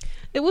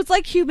 It was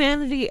like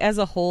humanity as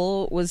a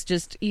whole was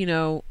just,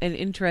 an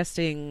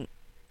interesting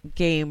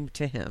game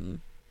to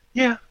him.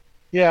 Yeah.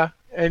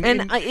 And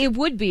it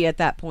would be at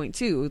that point,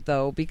 too,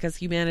 though, because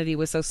humanity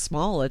was so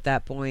small at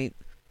that point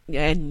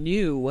and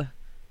new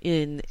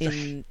in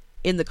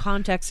the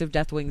context of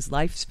Deathwing's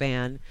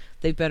lifespan.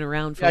 They've been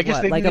around for, like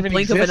a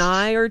blink of an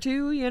eye or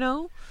two,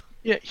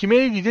 Yeah,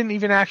 humanity didn't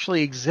even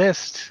actually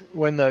exist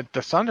when the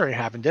Sundering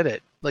happened, did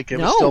it? Like, it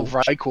was still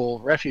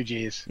Vrykul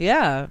refugees.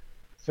 Yeah.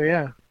 So,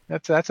 yeah.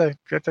 That's a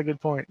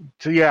good point.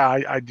 So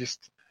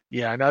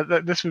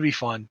this would be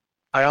fun.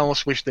 I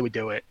almost wish they would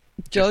do it.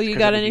 Joe, you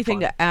got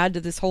anything to add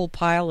to this whole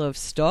pile of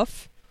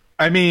stuff?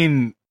 I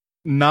mean,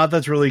 not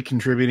that's really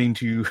contributing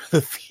to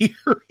the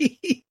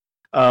theory.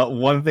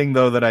 One thing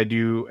though that I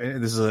do,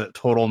 and this is a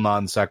total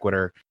non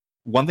sequitur.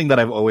 One thing that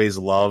I've always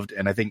loved,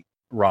 and I think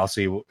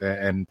Rossi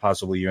and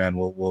possibly Yuan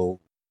will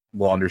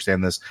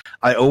understand this.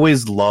 I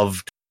always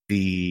loved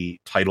the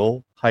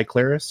title High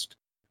Clerist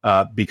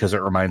because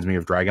it reminds me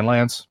of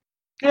Dragonlance.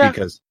 Yeah.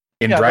 Because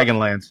in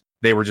Dragonlance,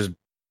 they were just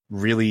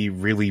really,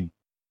 really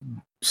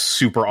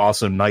super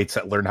awesome knights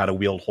that learn how to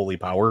wield holy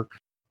power.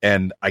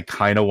 And I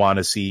kind of want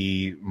to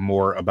see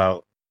more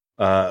about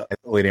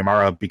Lady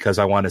Amara because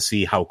I want to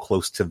see how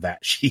close to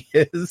that she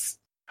is.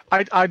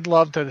 I'd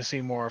love to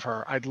see more of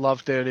her. I'd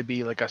love there to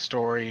be like a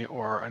story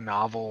or a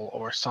novel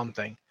or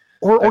something.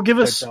 Or give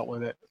us dealt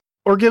with it.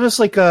 Or give us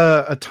like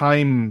a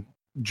time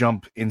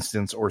jump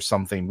instance or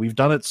something. We've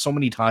done it so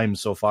many times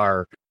so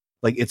far.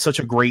 Like, it's such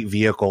a great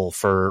vehicle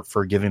for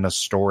giving us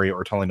story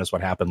or telling us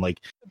what happened. Like,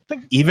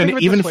 think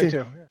if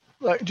too.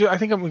 Like, I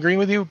think I'm agreeing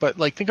with you, but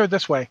like, think of it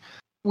this way: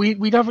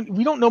 we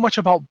don't know much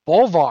about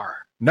Bolvar.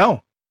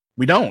 No,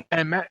 we don't.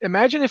 And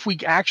imagine if we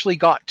actually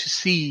got to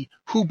see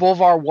who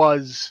Bolvar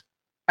was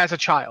as a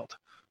child.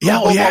 Yeah,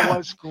 who Bolvar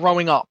was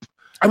growing up.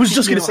 I was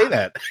just going to say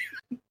that.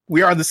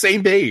 We are on the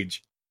same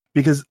page,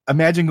 because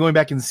imagine going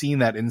back and seeing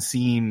that and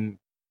seeing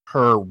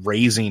her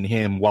raising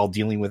him while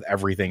dealing with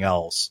everything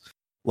else.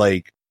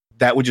 Like,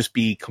 that would just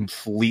be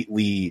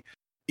completely,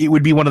 it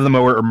would be one of the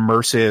more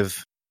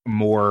immersive,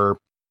 more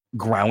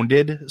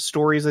grounded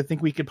stories I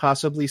think we could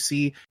possibly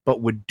see,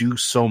 but would do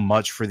so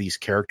much for these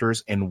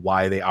characters and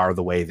why they are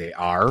the way they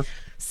are.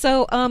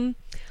 So,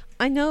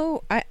 I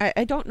know,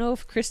 I don't know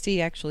if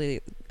Christy actually,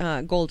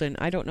 Golden,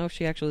 I don't know if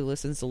she actually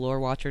listens to Lore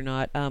Watch or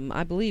not.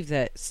 I believe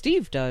that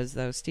Steve does,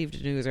 though, Steve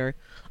Denuser.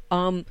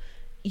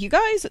 You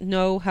guys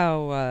know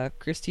how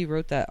Christy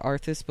wrote that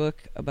Arthas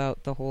book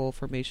about the whole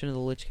formation of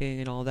the Lich King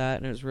and all that,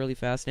 and it was really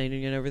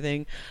fascinating and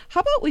everything.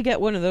 How about we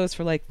get one of those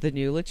for, like, the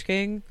new Lich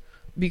King?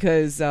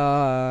 Because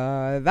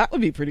that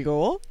would be pretty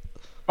cool.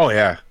 Oh,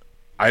 yeah.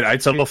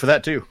 I'd settle for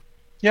that, too.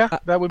 Yeah,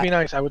 that would be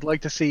nice. I'd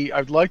like to see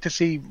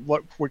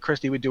what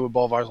Christy would do with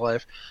Bolvar's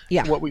life.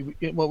 Yeah.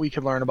 What we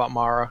could learn about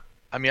Mara.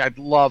 I mean, I'd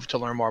love to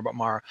learn more about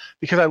Mara,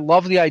 because I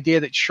love the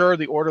idea that, sure,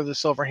 the Order of the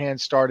Silver Hand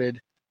started,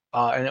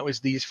 and it was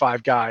these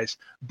 5 guys,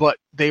 but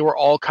they were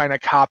all kind of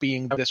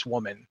copying this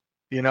woman.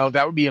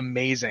 That would be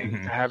amazing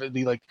to have it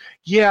be like,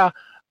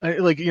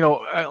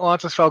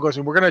 Alonso Fel goes,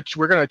 and we're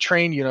gonna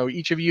train.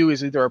 Each of you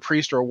is either a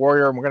priest or a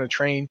warrior, and we're gonna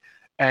train.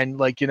 And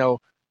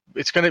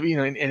it's gonna be,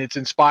 and it's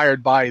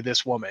inspired by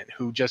this woman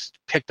who just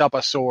picked up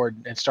a sword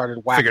and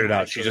started whacking. Figured it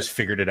out. She just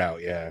figured it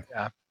out. Yeah.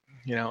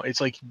 Yeah.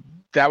 It's like,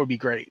 that would be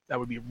great. That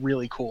would be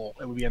really cool.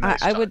 It would be a nice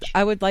touch.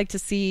 I would like to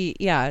see.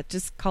 Yeah,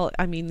 just call it.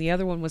 I mean, the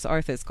other one was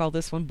Arthas. Call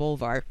this one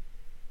Bolvar.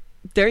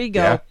 There you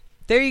go. Yeah.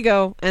 There you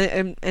go,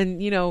 and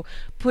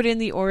put in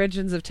the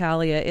origins of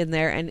Talia in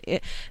there, and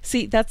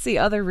that's the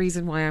other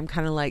reason why I'm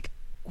kind of like,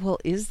 well,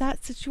 is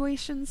that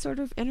situation sort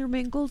of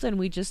intermingled, and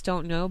we just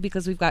don't know,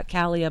 because we've got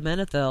Kalia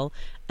Menethil,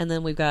 and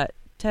then we've got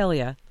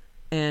Talia,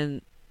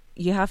 and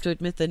you have to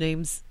admit the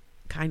names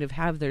kind of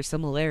have their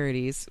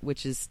similarities,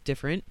 which is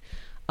different.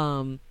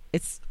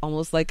 It's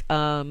almost like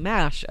a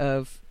mash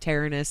of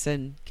Taranis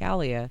and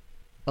Kalia,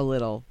 a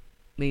little,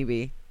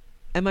 maybe.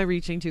 Am I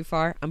reaching too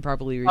far? I'm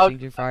probably reaching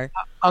too far.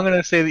 I'm going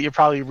to say that you're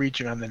probably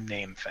reaching on the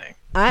name thing.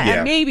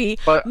 Maybe,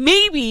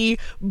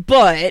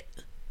 but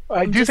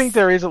I do think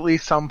there is at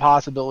least some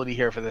possibility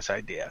here for this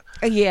idea.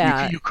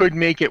 Yeah, you could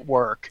make it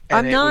work.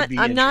 And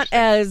I'm not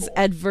as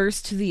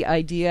adverse to the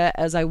idea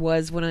as I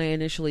was when I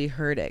initially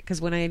heard it.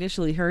 Because when I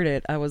initially heard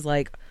it, I was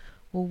like,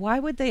 well, why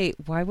would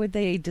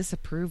they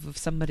disapprove of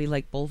somebody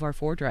like Bolvar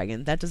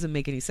Fordragon? That doesn't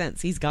make any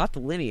sense. He's got the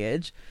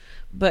lineage.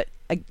 But,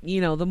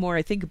 the more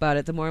I think about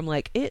it, the more I'm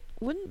like, it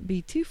wouldn't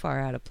be too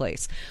far out of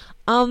place.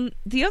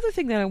 The other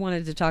thing that I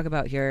wanted to talk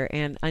about here,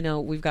 and I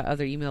know we've got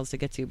other emails to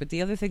get to, but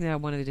the other thing that I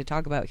wanted to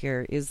talk about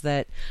here is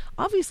that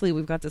obviously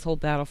we've got this whole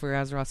Battle for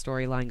Azeroth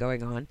storyline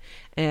going on,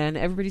 and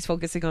everybody's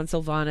focusing on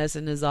Sylvanas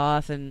and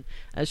N'Zoth and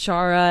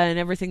Azshara and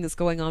everything that's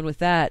going on with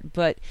that.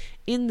 But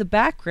in the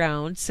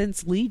background,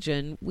 since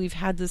Legion, we've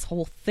had this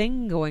whole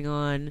thing going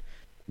on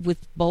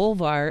with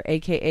Bolvar,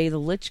 aka the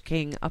Lich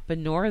King, up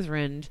in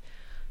Northrend,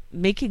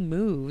 making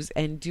moves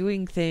and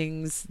doing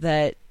things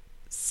that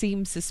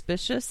seem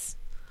suspicious,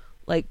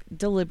 like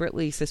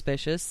deliberately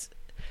suspicious,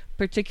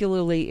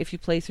 particularly if you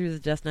play through the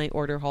Death Knight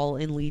Order Hall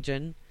in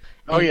Legion.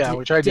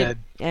 Which I did.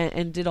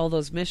 And did all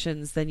those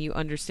missions, then you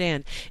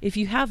understand. If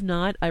you have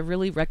not, I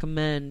really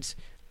recommend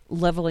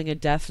leveling a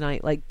Death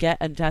Knight, like get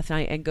a Death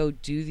Knight and go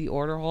do the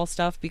Order Hall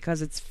stuff,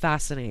 because it's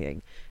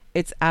fascinating.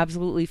 It's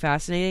absolutely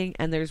fascinating,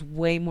 and there's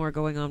way more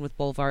going on with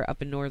Bolvar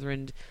up in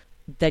Northrend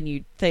than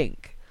you'd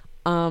think.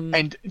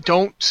 And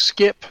don't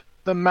skip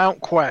the Mount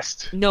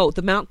Quest. No,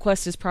 the Mount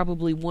Quest is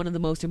probably one of the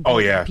most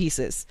important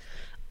pieces.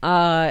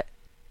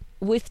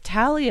 With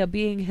Talia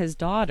being his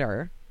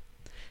daughter,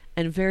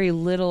 and very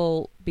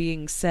little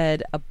being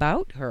said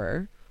about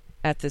her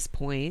at this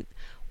point,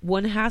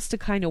 one has to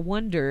kind of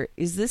wonder,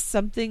 is this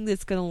something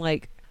that's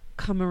going to,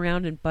 come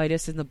around and bite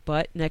us in the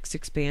butt next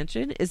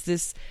expansion?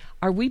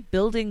 Are we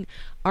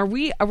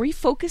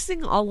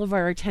focusing all of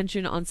our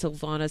attention on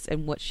Sylvanas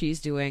and what she's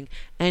doing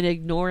and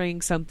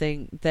ignoring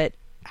something that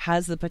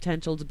has the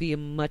potential to be a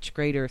much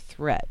greater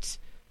threat,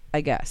 I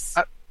guess?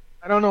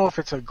 I don't know if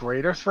it's a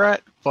greater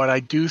threat, but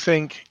I do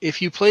think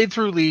if you played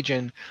through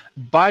Legion,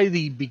 at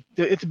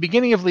the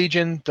beginning of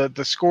Legion,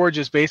 the Scourge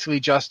is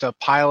basically just a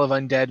pile of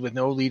undead with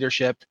no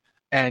leadership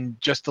and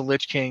just the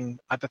Lich King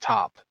at the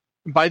top.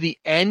 By the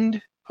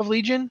end of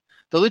Legion,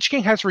 the Lich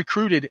King has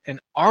recruited an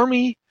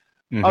army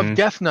of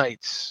Death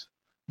Knights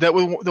that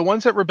were the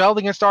ones that rebelled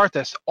against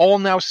Arthas, all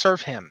now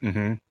serve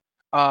him.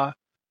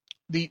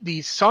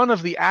 The son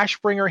of the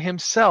Ashbringer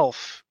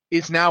himself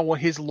is now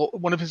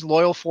one of his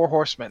loyal four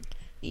horsemen.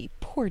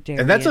 Poor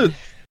Darian. And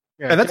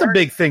that's a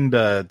big thing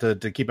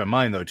to keep in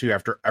mind, though, too.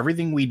 After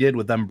everything we did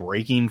with them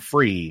breaking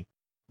free,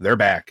 they're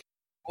back.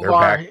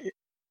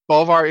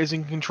 Bolvar is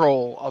in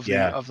control of the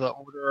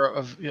order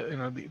of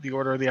the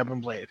Order of the Ebon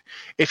Blade.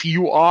 If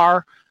you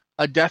are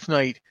a Death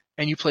Knight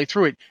and you play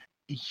through it,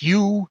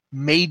 you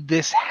made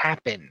this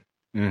happen.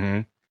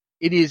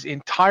 It is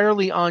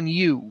entirely on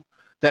you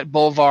that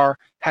Bolvar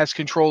has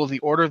control of the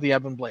Order of the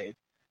Ebon Blade,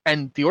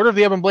 and the Order of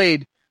the Ebon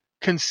Blade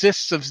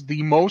consists of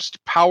the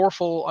most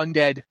powerful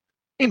undead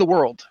in the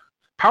world,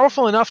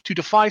 powerful enough to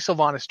defy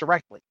Sylvanas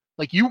directly.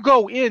 Like, you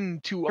go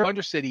into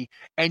Undercity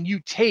and you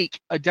take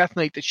a Death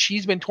Knight that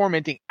she's been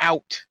tormenting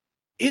out.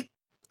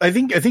 I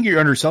think you're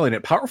underselling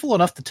it. Powerful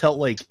enough to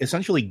tell,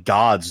 essentially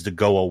gods to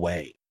go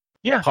away.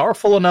 Yeah.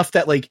 Powerful enough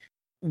that,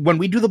 when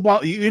we do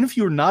even if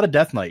you're not a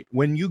Death Knight,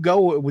 when you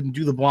go and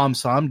do the Blom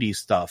Samdi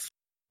stuff,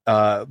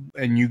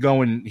 and you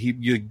go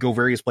you go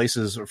various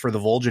places for the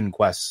Vol'jin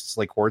quests,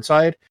 like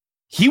Hordside,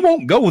 he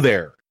won't go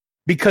there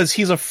because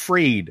he's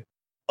afraid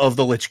of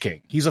the Lich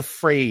King. He's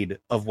afraid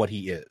of what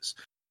he is.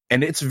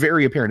 And it's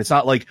very apparent. It's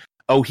not like,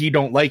 oh, he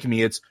don't like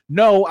me. It's,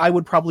 no, I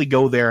would probably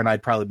go there and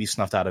I'd probably be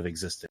snuffed out of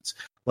existence.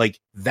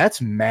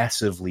 That's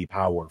massively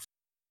powerful.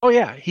 Oh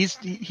yeah,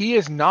 he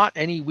is not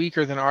any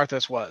weaker than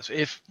Arthas was.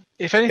 If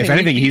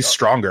anything, he's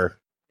stronger.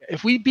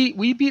 If we beat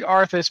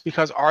Arthas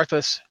because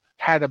Arthas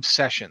had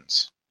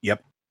obsessions.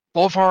 Yep.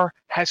 Bolvar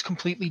has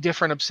completely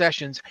different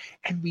obsessions,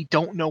 and we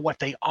don't know what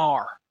they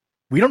are.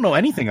 We don't know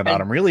anything about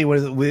him really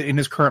in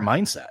his current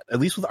mindset. At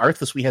least with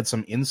Arthas, we had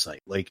some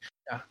insight.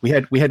 We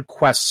had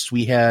quests,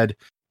 we had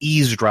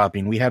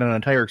eavesdropping, we had an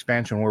entire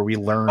expansion where we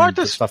learned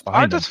the stuff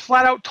behind him. Arthas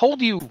flat out told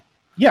you.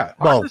 Yeah,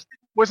 Arthas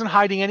wasn't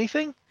hiding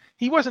anything.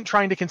 He wasn't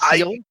trying to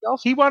conceal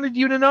himself. He wanted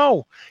you to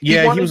know. He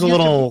was a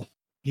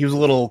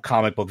little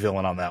comic book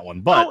villain on that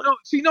one. But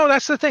no,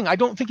 that's the thing. I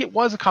don't think it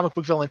was a comic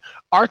book villain.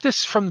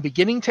 Arthas, from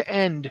beginning to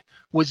end,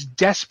 was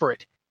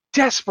desperate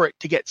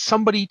to get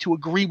somebody to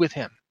agree with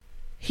him.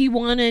 He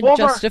wanted Bolvar,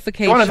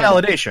 justification. He wanted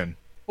validation.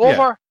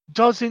 Bolvar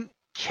doesn't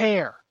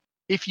care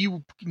if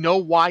you know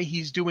why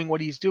he's doing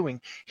what he's doing.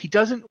 He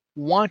doesn't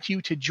want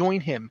you to join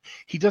him.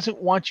 He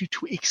doesn't want you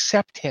to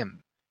accept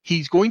him.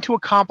 He's going to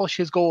accomplish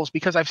his goals,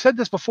 because I've said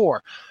this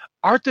before.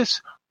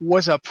 Arthas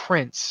was a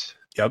prince.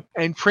 Yep.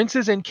 And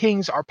princes and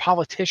kings are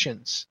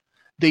politicians.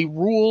 They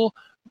rule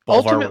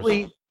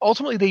ultimately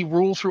they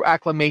rule through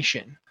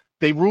acclamation.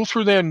 They rule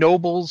through their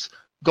nobles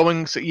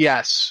going,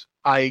 yes,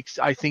 I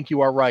think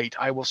you are right.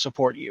 I will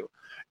support you.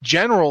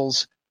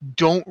 Generals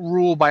don't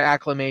rule by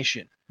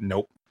acclamation.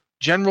 Nope.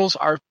 Generals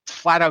are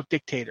flat out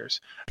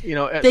dictators. You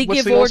know, They what's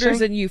give the old orders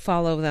saying? and you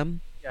follow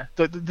them. Yeah,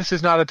 this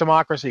is not a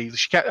democracy.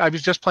 I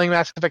was just playing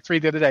Mass Effect 3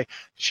 the other day.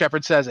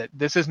 Shepard says it.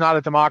 This is not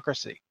a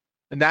democracy.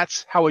 And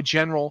that's how a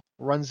general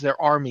runs their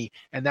army,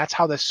 and that's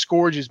how the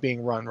Scourge is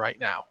being run right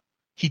now.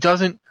 He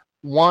doesn't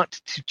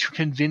want to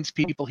convince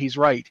people he's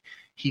right.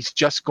 He's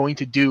just going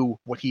to do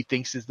what he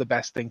thinks is the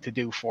best thing to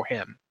do for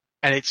him.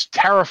 And it's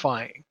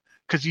terrifying,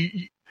 because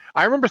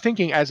I remember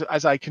thinking as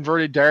I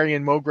converted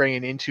Darian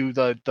Mograine into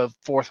the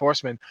Fourth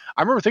Horseman,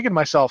 I remember thinking to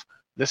myself,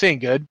 this ain't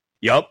good.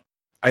 Yep.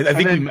 I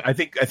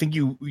think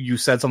you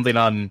said something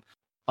on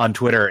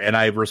Twitter, and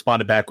I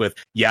responded back with,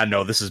 "Yeah,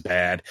 no, this is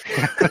bad."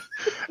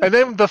 And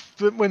then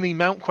when the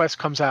Mount Quest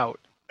comes out,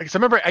 because I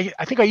remember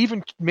I think I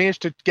even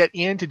managed to get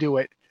Anne to do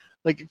it.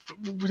 I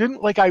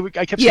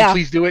kept saying,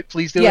 please do it.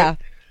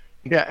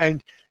 Yeah.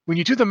 And when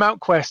you do the Mount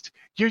Quest,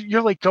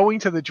 you're like going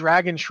to the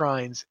dragon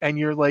shrines, and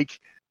you're like,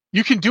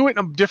 you can do it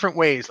in different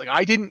ways. Like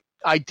I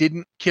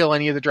didn't kill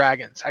any of the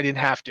dragons. I didn't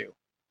have to.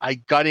 I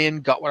got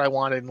what I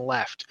wanted, and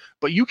left.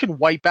 But you can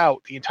wipe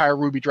out the entire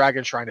Ruby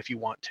Dragon Shrine if you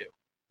want to.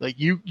 Like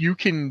you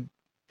can,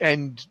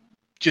 and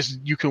just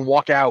you can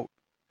walk out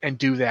and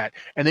do that,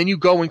 and then you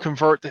go and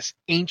convert this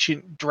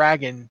ancient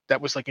dragon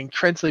that was like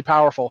incredibly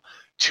powerful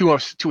to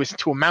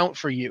a mount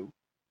for you,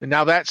 and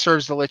now that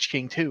serves the Lich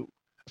King too.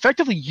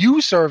 Effectively, you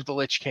serve the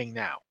Lich King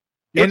now.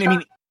 And I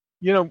mean,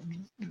 you know,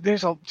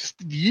 there's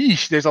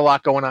a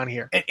lot going on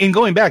here. And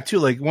going back to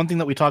like one thing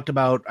that we talked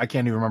about, I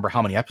can't even remember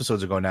how many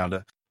episodes ago now.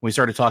 We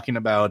started talking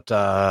about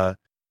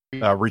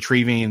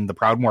retrieving the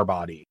Proudmoore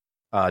body,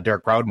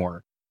 Derek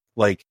Proudmoore.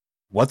 Like,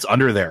 what's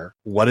under there?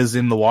 What is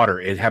in the water?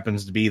 It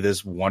happens to be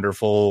this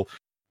wonderful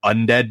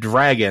undead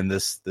dragon,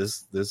 this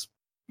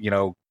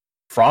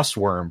frost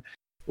worm.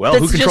 Well,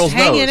 that's who controls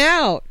just hanging those?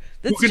 Out.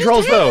 That's who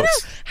controls those?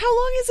 Out. How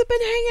long has it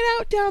been hanging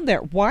out down there?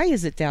 Why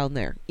is it down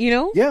there? You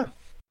know? Yeah.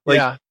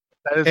 That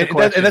is the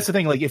question. And that's the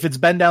thing. Like, if it's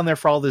been down there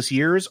for all this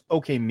years,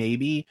 okay,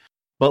 maybe.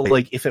 But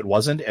like, if it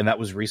wasn't, and that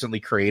was recently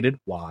created,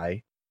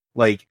 why?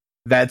 Like,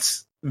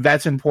 that's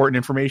important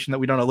information that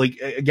we don't know. Like,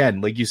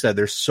 again, like you said,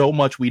 there's so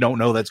much we don't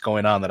know that's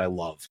going on that I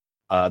love,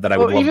 that I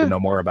would love to know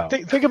more about.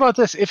 Think about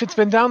this. If it's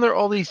been down there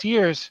all these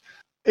years,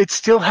 it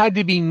still had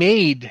to be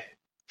made.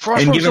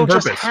 Frostworms don't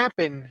just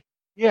happen.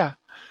 Yeah.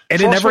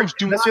 And it never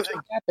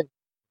happen.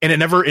 And it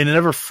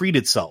never freed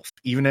itself,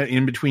 even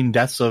in between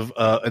deaths of,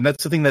 and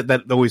that's the thing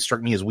that always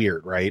struck me as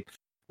weird, right?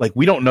 Like,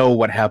 we don't know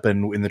what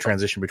happened in the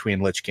transition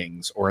between Lich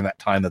Kings or in that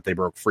time that they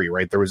broke free,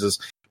 right? There was this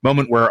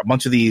moment where a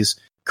bunch of these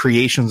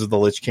creations of the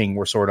Lich King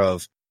were sort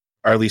of,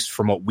 or at least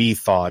from what we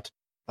thought,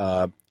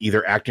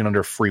 either acting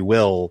under free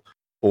will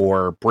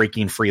or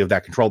breaking free of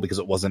that control because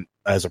it wasn't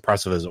as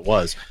oppressive as it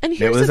was. And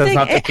here's the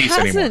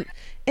thing,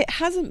 it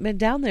hasn't been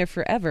down there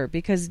forever,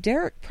 because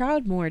Derek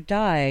Proudmoore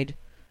died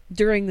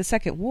during the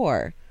Second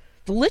War.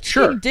 The Lich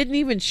King didn't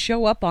even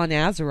show up on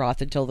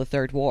Azeroth until the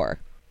Third War.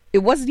 It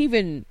wasn't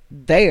even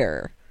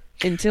there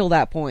until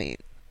that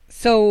point.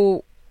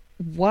 So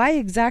why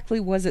exactly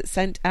was it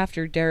sent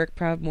after Derek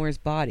Proudmoore's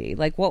body?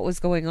 Like, what was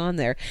going on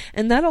there?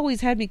 And that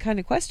always had me kind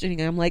of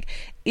questioning. I'm like,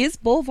 is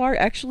Bolvar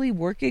actually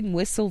working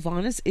with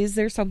Sylvanas? Is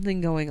there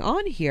something going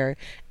on here?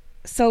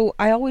 So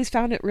I always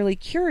found it really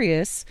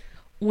curious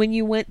when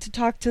you went to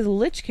talk to the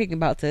Lich King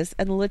about this,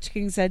 and the Lich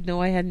King said,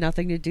 no, I had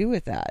nothing to do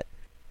with that.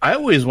 I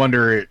always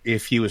wonder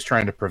if he was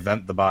trying to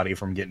prevent the body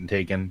from getting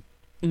taken.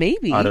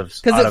 Maybe,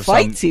 because it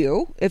fights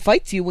you. It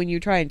fights you when you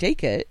try and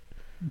take it.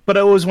 But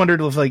I always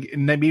wondered if, like,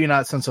 maybe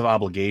not a sense of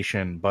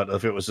obligation, but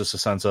if it was just a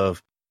sense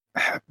of,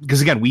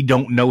 because again, we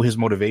don't know his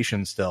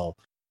motivation still.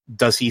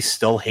 Does he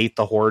still hate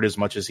the Horde as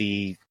much as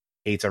he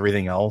hates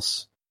everything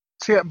else?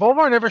 See,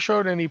 Bolvar never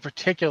showed any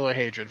particular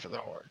hatred for the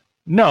Horde.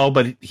 No,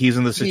 but he's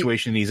in the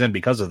situation he's in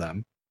because of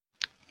them.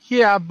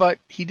 Yeah, but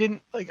he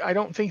didn't, like, I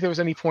don't think there was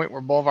any point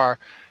where Bolvar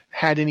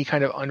had any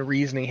kind of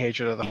unreasoning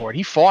hatred of the Horde.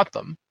 He fought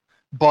them,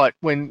 but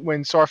when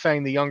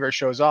Saurfang the Younger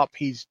shows up,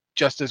 he's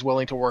just as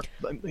willing to work.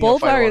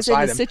 Bolvar is in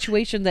the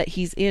situation that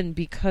he's in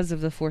because of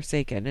the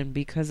Forsaken and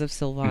because of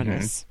Sylvanas.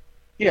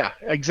 Mm-hmm. Yeah,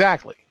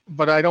 exactly.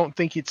 But I don't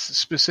think it's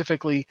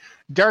specifically...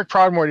 Derek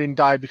Proudmoore didn't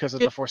die because of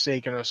the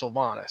Forsaken or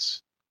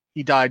Sylvanas.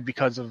 He died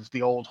because of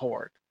the old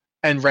Horde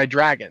and Red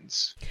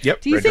Dragons.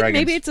 Yep. Do you Red think Dragons.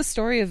 Maybe it's a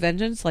story of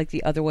vengeance, like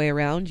the other way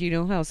around? You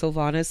know how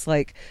Sylvanas,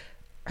 like,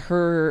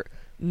 her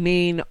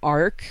main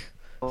arc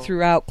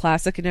throughout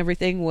Classic and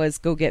everything was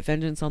go get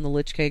vengeance on the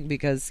Lich King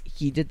because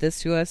he did this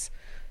to us?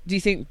 Do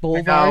you think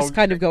Bolvar is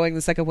kind of going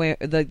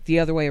the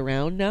other way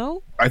around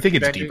now? I think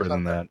it's deeper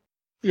than that.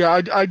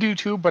 Yeah, I do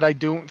too, but I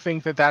don't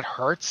think that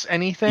hurts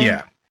anything.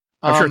 Yeah,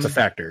 I'm sure it's a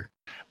factor.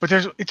 But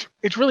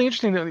it's really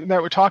interesting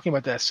that we're talking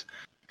about this,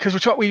 because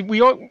we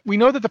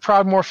know that the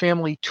Proudmoore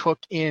family took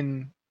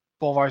in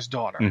Bolvar's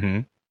daughter,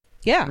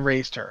 and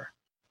raised her,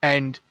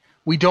 and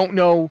we don't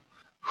know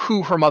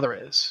who her mother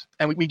is,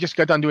 and we just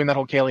got done doing that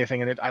whole Kalia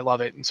thing, and I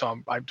love it, and so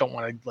I don't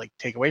want to like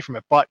take away from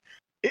it. But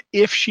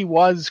if she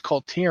was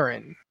Kul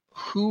Tiran,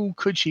 who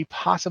could she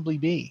possibly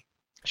be?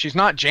 She's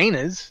not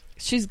Jaina's.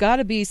 She's got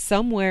to be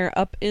somewhere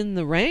up in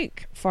the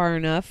rank far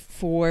enough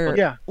for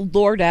Yeah.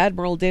 Lord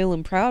Admiral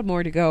Dalen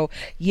Proudmoore to go,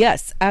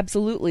 yes,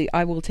 absolutely,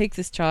 I will take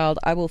this child.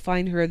 I will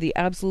find her the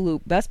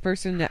absolute best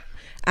person to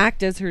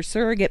act as her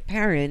surrogate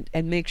parent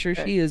and make sure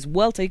she is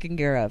well taken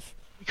care of.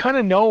 We kind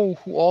of know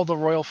who all the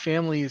royal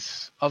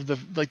families of the,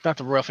 like, not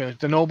the royal families,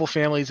 the noble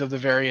families of the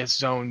various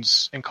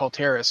zones in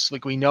Colteris.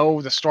 Like, we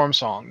know the Storm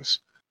Songs,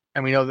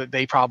 and we know that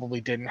they probably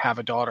didn't have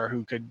a daughter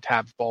who could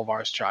have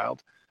Bolvar's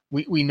child.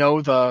 We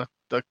know the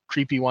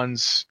creepy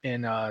ones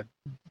in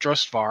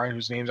Drustvar,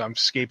 whose names I'm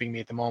escaping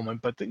me at the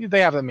moment, but they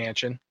have the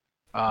mansion.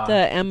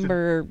 The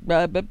Ember,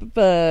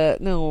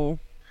 no.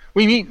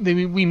 We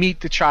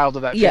meet the child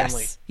of that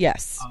family.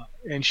 Yes.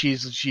 And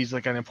she's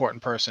like an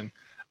important person.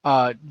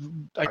 I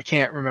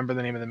can't remember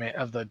the name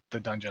of the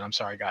dungeon. I'm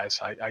sorry, guys.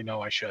 I know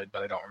I should,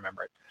 but I don't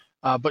remember it.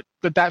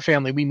 But that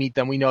family, we meet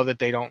them. We know that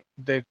they don't.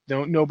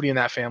 Nobody in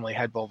that family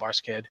had Bolvar's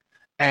kid,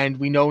 and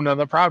we know none of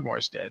the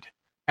Proudmoores did,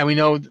 and we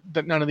know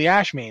that none of the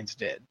Ashmains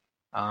did.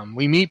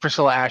 We meet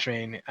Priscilla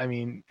Ashmain. I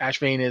mean,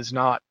 Ashmain is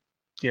not,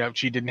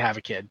 she didn't have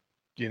a kid,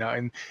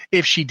 and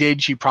if she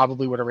did, she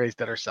probably would have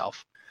raised it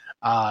herself,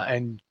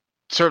 and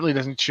certainly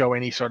doesn't show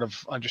any sort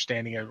of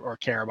understanding or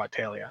care about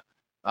Talia.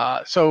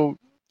 So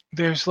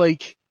there's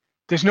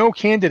no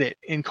candidate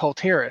in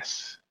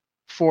Colteris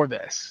for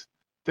this.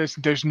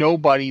 There's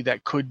nobody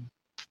that could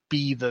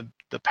be the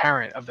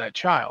parent of that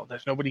child.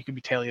 There's nobody who could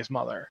be Talia's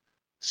mother.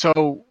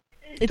 So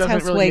it It's doesn't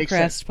House really make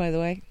sense. Waycrest, by the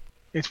way.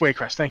 It's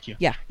Waycrest, thank you.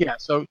 Yeah. Yeah,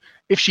 so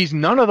if she's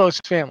none of those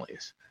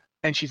families,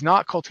 and she's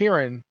not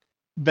Colteran,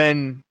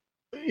 then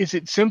is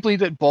it simply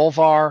that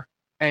Bolvar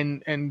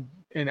and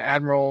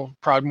Admiral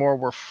Proudmoore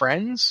were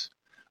friends?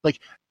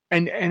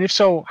 And if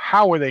so,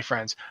 how were they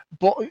friends?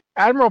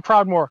 Admiral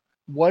Proudmoore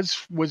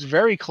was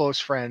very close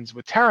friends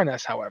with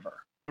Taranis, however.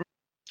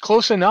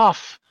 Close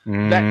enough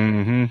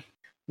that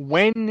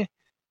when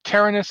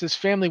Taranis'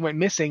 family went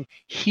missing,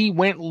 he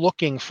went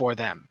looking for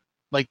them.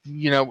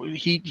 He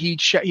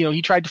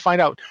tried to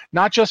find out.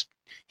 Not just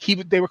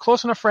they were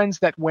close enough friends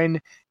that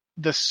when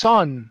the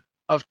son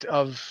of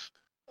the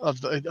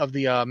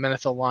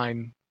Menethil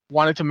line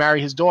wanted to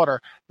marry his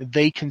daughter,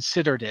 they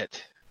considered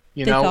it.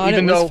 They thought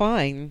even it was though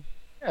fine.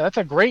 yeah, that's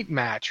a great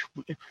match,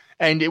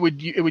 and it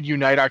would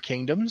unite our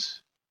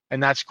kingdoms,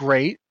 and that's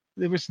great.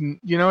 It was,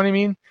 you know what I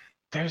mean?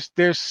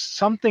 There's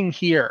something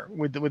here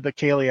with the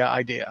Kalia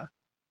idea,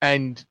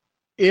 and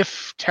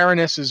if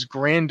Taranis'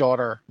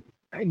 granddaughter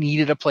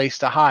needed a place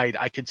to hide,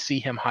 I could see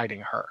him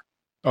hiding her.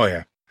 Oh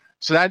yeah.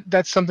 So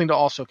that's something to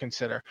also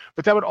consider.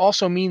 But that would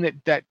also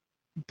mean that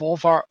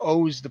Bolvar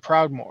owes the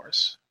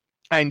Proudmoores,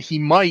 and he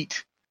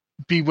might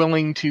be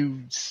willing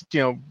to,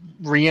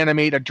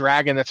 reanimate a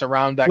dragon that's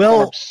around that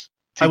corpse.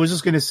 I was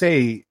just going to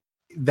say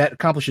that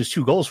accomplishes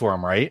two goals for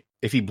him, right?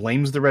 If he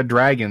blames the Red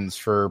Dragons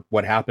for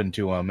what happened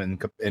to him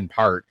in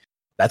part,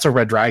 that's a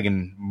Red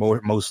Dragon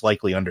most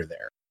likely under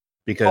there.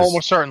 Because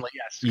almost certainly,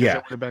 yes. Yeah,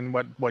 it would have been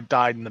what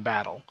died in the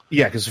battle.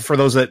 Yeah, because for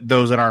those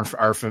that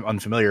aren't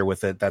unfamiliar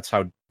with it, that's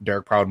how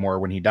Derek Proudmoore,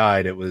 when he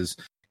died, it was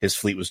his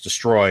fleet was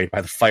destroyed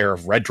by the fire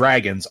of Red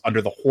Dragons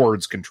under the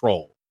Horde's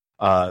control.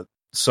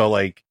 So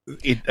it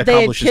They had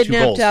accomplishes two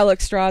kidnapped goals.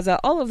 Alexstrasza.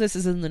 All of this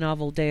is in the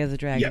novel Day of the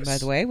Dragon, Yes. by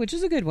the way, which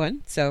is a good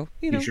one. So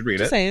you should read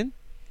just it. saying.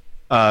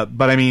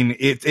 But I mean,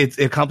 it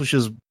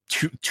accomplishes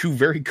two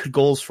very good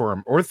goals for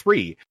him, or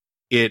three.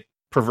 It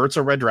perverts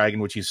a Red Dragon,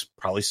 which he's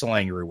probably still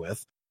angry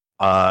with.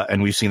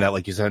 And we've seen that,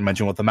 like you said,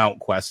 mentioned with the Mount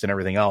Quest and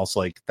everything else.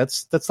 Like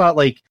that's not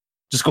like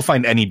just go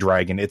find any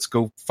dragon. It's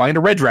go find a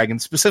Red Dragon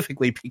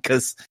specifically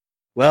because,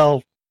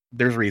 well,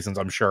 there's reasons,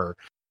 I'm sure.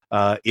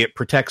 It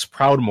protects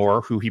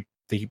Proudmoore, who he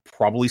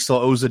probably still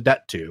owes a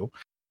debt to,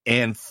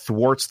 and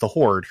thwarts the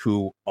Horde,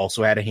 who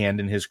also had a hand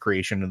in his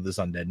creation of this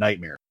undead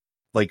nightmare.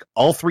 Like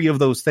all three of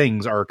those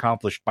things are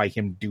accomplished by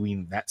him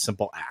doing that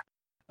simple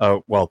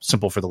act.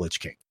 Simple for the Lich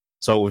King.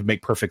 So it would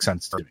make perfect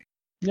sense to me.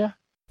 Yeah.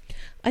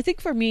 I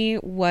think for me,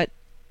 what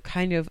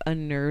kind of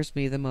unnerves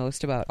me the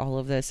most about all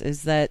of this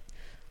is that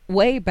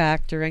way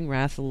back during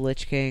Wrath of the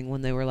Lich King,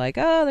 when they were like,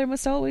 oh, there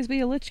must always be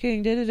a Lich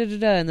King,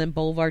 and then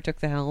Bolvar took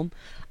the helm,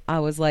 I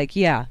was like,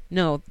 yeah,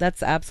 no,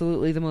 that's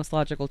absolutely the most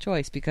logical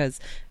choice, because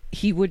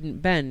he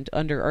wouldn't bend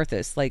under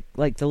Arthas,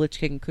 like the Lich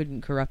King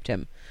couldn't corrupt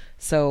him.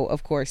 So,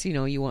 of course,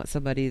 you want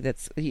somebody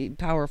that's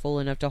powerful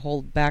enough to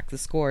hold back the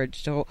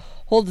Scourge, to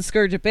hold the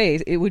Scourge at bay.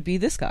 It would be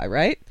this guy,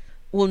 right?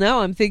 Well,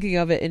 now I'm thinking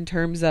of it in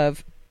terms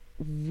of,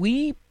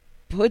 we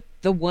put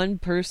the one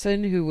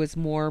person who was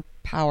more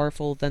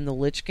powerful than the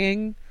Lich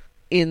King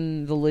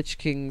on the Lich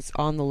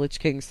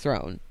King's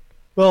throne.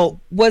 Well,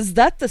 was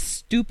that the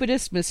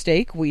stupidest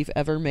mistake we've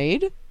ever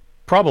made?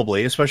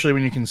 Probably, especially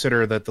when you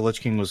consider that the Lich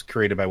King was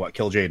created by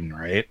Kil'jaeden,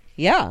 right?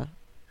 Yeah.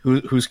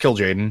 Who's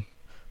Kil'jaeden?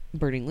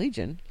 Burning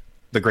Legion.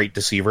 The Great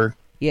Deceiver.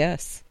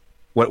 Yes.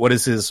 What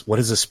is his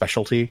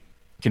specialty?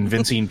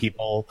 Convincing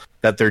people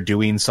that they're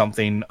doing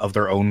something of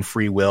their own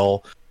free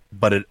will,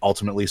 but it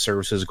ultimately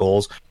serves his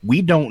goals.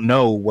 We don't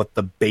know what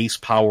the base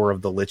power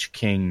of the Lich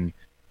King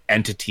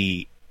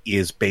entity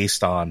is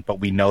based on, but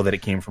we know that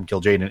it came from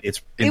Kil'jaeden.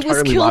 It's It was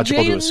entirely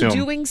logical to Kil'jaeden assume.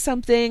 doing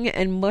something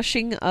and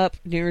mushing up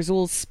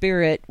Nerzul's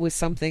spirit with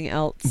something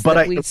else But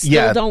that we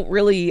still don't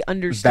really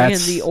understand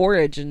That's- the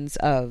origins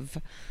of.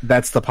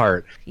 That's the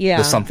part. Yeah.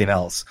 The something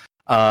else.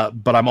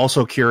 But I'm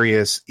also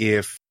curious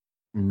if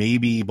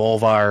maybe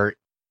Bolvar,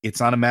 it's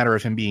not a matter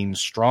of him being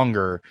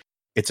stronger,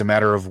 it's a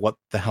matter of what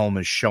the helm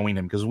is showing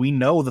him, because we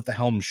know that the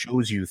helm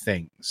shows you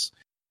things.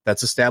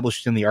 That's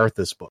established in the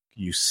Arthas book.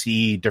 You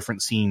see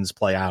different scenes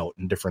play out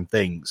and different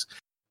things.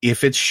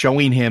 If it's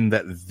showing him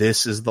that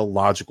this is the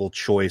logical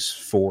choice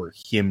for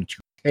him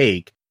to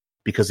take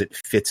because it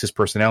fits his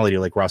personality,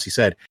 like Rossi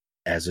said,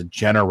 as a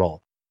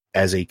general,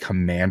 as a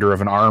commander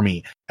of an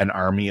army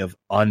of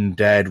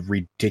undead,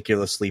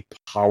 ridiculously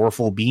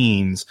powerful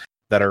beings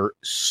that are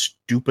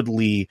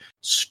stupidly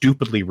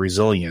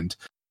resilient,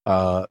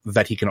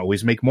 that he can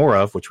always make more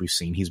of, which we've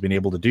seen he's been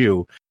able to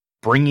do,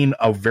 bringing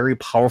a very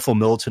powerful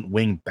militant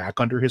wing back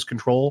under his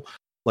control.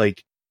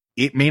 Like,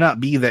 it may not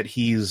be that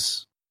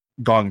he's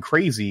gone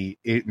crazy.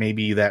 It may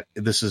be that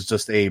this is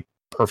just a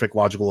perfect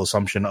logical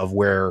assumption of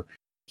where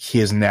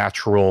his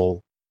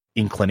natural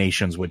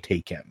inclinations would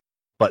take him,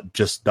 but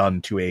just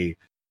done to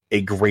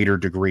a greater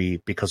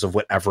degree because of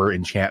whatever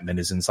enchantment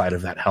is inside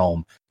of that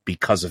helm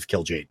because of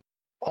Kil'jaeden.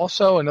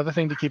 Also, another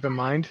thing to keep in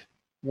mind,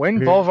 when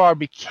Bolvar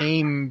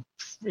became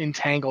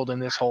entangled in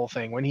this whole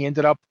thing, when he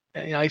ended up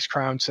in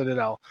Icecrown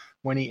Citadel,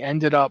 when he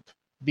ended up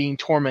being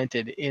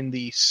tormented in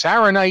the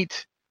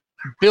Saronite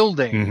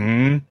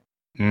building,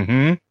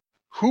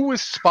 who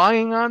was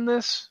spying on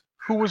this?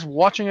 Who was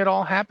watching it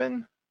all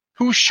happen?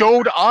 Who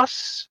showed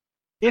us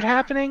it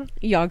happening?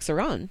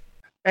 Yogg-Saron.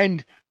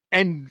 And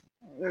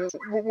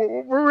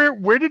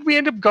where did we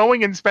end up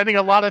going and spending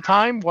a lot of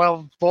time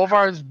while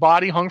Bolvar's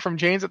body hung from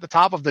chains at the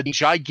top of the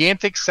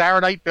gigantic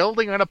Saronite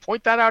building? I'm going to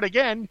point that out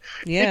again.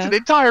 Yeah. It's an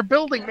entire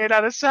building made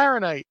out of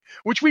Saronite,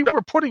 which we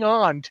were putting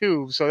on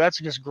too, so that's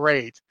just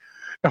great.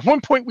 At one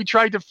point, we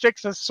tried to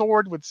fix a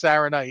sword with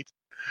Saronite.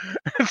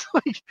 It's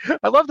like,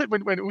 I love that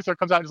when Uther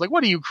comes out and he's like,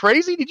 "What are you,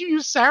 crazy? Did you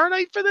use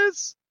Saronite for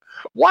this?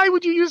 Why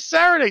would you use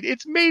Saronite?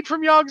 It's made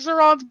from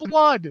Yogg-Saron's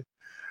blood.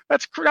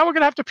 Now we're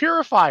gonna have to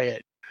purify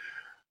it."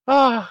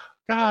 Oh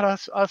God,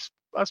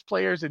 us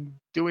players and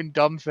doing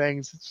dumb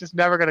things. It's just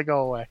never gonna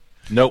go away.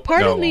 Nope.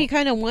 Part of me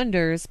kind of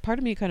wonders.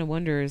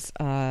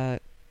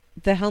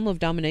 The Helm of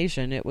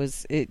Domination.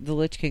 The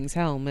Lich King's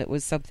helm. It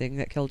was something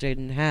that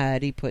Kil'jaeden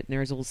had. He put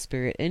Nerzul's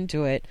spirit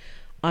into it.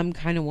 I'm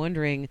kind of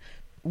wondering,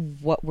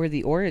 what were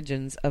the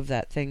origins of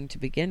that thing to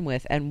begin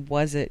with, and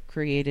was it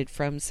created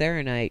from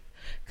Saronite?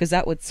 Because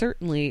that would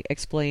certainly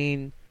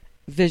explain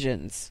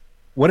visions.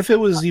 What if it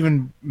was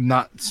even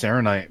not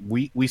Saronite?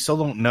 We still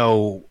don't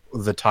know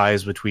the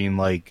ties between,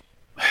 like,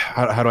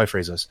 how do I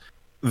phrase this?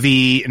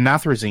 The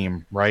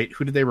Nathrezim, right?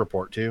 Who did they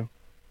report to?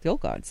 The old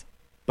gods.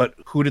 But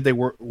who did they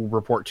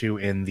report to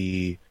in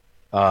the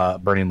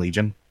Burning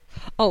Legion?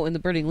 Oh, in the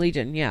Burning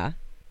Legion, yeah.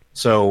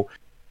 So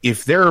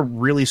if they're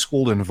really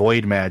schooled in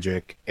void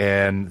magic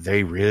and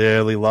they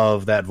really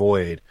love that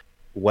void,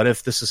 what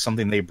if this is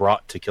something they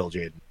brought to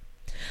Kil'jaeden?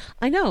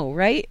 I know,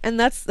 right? And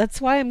that's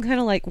why I'm kind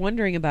of like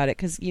wondering about it,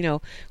 because,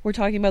 we're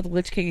talking about the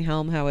Lich King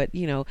helm, how it,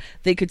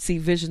 they could see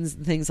visions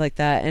and things like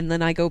that. And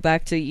then I go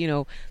back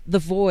to, the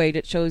void,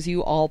 it shows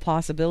you all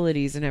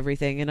possibilities and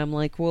everything. And I'm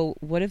like, well,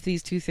 what if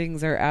these two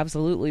things are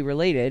absolutely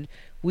related?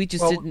 We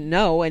just didn't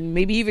know, and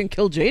maybe even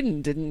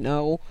Kil'jaeden didn't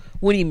know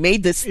when he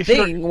made this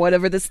thing,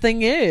 whatever this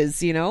thing is,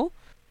 When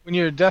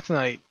you're a Death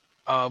Knight,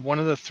 one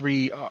of the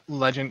three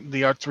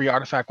three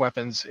artifact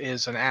weapons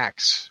is an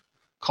axe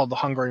called the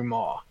Hungry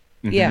Maw.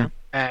 Mm-hmm. Yeah.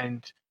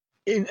 And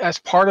as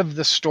part of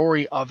the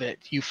story of it,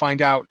 you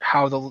find out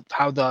how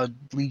the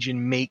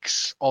Legion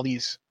makes all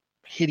these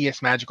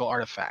hideous magical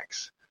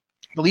artifacts.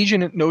 The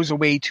Legion knows a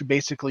way to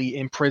basically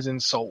imprison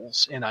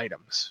souls in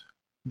items.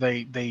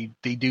 They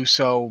do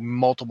so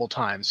multiple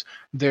times.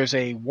 There's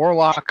a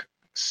warlock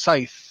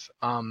scythe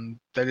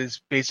that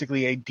is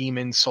basically a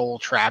demon soul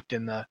trapped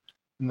in the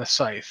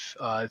scythe.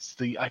 I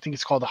think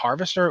it's called the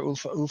Harvester,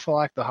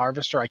 Ulfalak the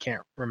Harvester. I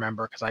can't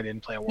remember because I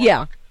didn't play a warlock.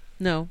 Yeah.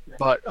 No.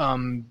 But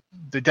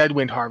the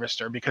Deadwind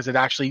Harvester, because it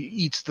actually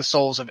eats the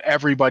souls of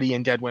everybody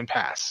in Deadwind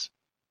Pass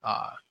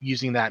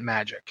using that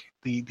magic.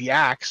 The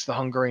axe, the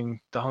Hungering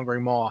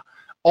Maw,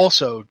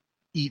 also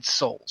eats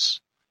souls.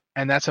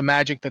 And that's a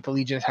magic that the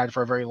Legion has had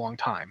for a very long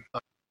time.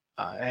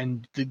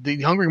 And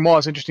the Hungering Maw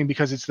is interesting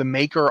because it's the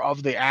maker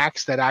of the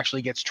axe that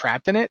actually gets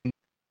trapped in it.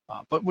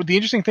 But what the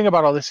interesting thing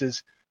about all this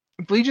is,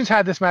 the Legion's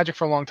had this magic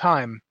for a long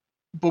time,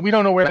 but we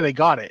don't know where they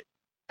got it.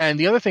 And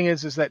the other thing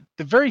is that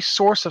the very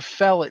source of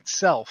Fel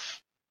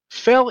itself,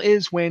 Fel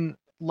is when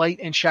light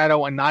and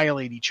shadow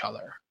annihilate each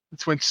other.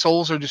 It's when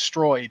souls are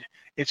destroyed.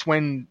 It's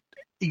when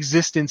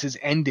existence is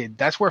ended.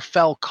 That's where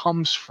Fel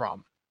comes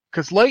from.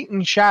 Because light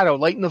and shadow,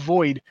 light and the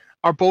void,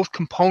 are both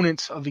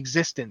components of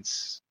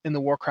existence in the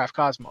Warcraft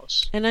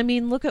cosmos. And I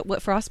mean, look at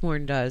what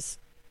Frostmourne does.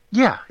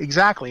 Yeah,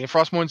 exactly. And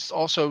Frostmourne's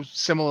also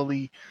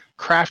similarly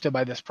crafted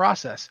by this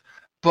process.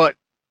 But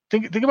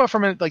think about for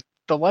a minute, like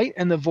the light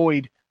and the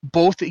void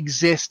both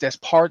exist as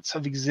parts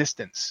of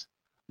existence.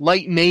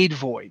 light made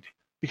void,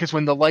 because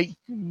when the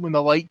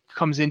light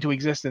comes into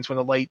existence, when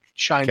the light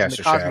shines Casts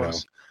in the a cosmos,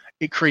 shadow.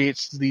 it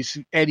creates these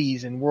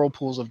eddies and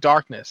whirlpools of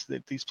darkness,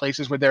 these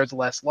places where there's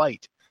less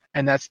light,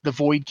 and that's the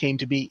void came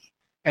to be.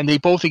 And they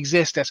both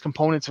exist as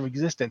components of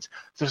existence.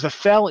 So the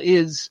Fel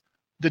is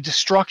the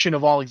destruction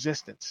of all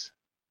existence.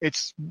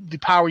 It's the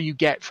power you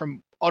get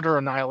from utter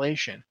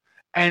annihilation.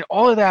 And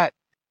all of that,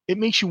 it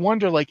makes you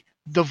wonder, like,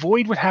 the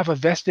void would have a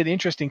vested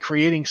interest in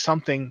creating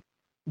something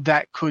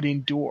that could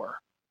endure.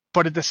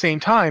 But at the same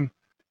time,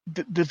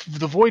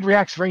 the void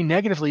reacts very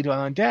negatively to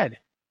undead.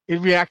 It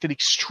reacted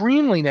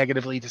extremely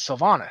negatively to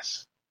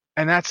Sylvanas.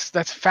 And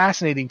that's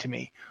fascinating to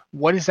me.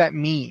 What does that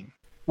mean?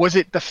 Was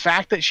it the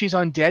fact that she's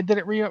undead that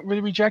it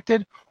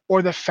rejected,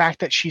 or the fact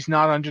that she's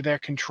not under their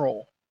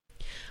control?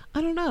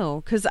 I don't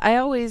know, because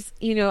I've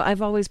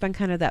always been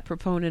kind of that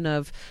proponent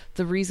of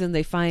the reason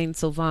they find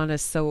Sylvanas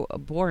so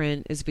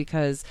abhorrent is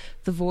because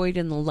the void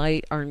and the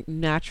light are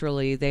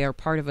naturally, they are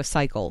part of a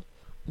cycle.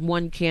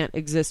 One can't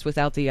exist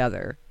without the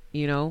other.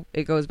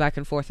 It goes back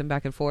and forth and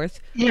back and forth.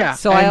 Yeah.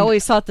 So I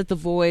always thought that the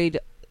void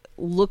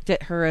looked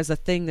at her as a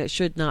thing that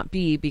should not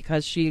be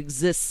because she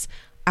exists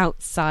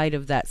outside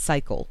of that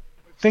cycle.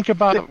 Think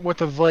about what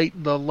the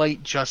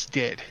light just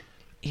did.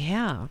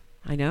 Yeah,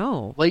 I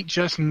know. Light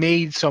just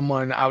made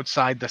someone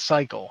outside the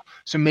cycle.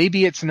 So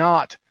maybe it's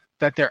not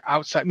that they're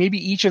outside. Maybe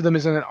each of them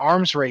is in an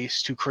arms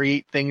race to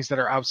create things that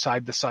are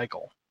outside the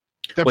cycle.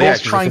 They're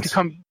both trying to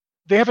come.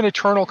 They have an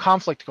eternal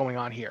conflict going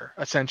on here,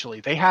 essentially.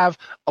 They have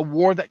a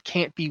war that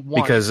can't be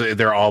won. Because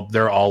they're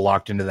all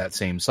locked into that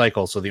same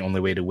cycle, so the only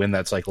way to win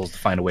that cycle is to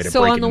find a way to break it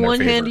in their favor. So on the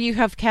one hand, you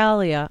have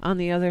Kalia. On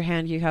the other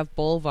hand, you have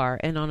Bolvar.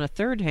 And on a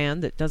third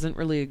hand, that doesn't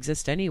really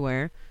exist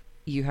anywhere,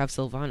 you have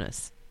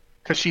Sylvanas.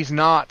 Because she's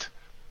not,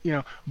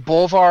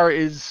 Bolvar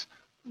is,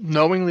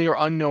 knowingly or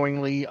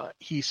unknowingly,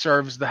 he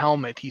serves the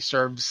helmet. He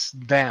serves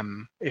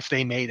them, if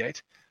they made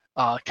it.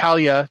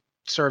 Kalia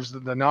serves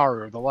the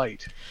Naru, the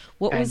light.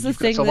 What was the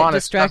thing that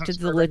distracted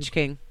the Lich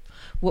King?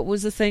 What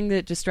was the thing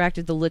that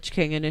distracted the Lich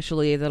King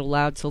initially that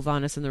allowed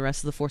Sylvanas and the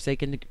rest of the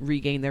Forsaken to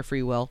regain their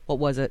free will? What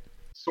was it?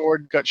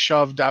 Sword got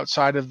shoved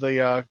outside of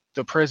the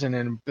prison,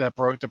 and that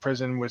broke. The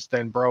prison was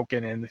then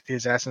broken, and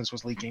his essence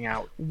was leaking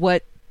out.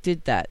 What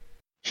did that?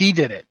 He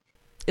did it.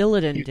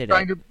 Illidan did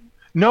it.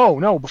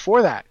 No,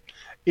 before that.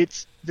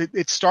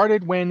 It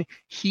started when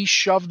he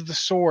shoved the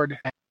sword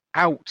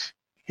out.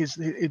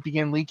 It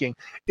began leaking.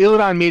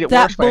 Illidan made it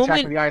worse by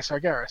attacking the Eye of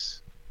Sargeras.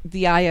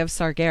 The Eye of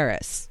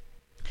Sargeras.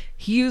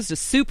 He used a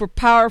super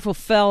powerful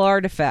Fel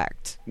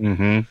artifact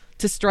to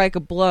strike a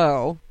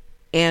blow,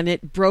 and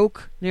it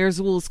broke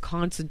Ner'zhul's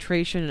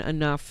concentration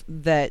enough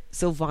that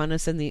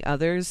Sylvanas and the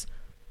others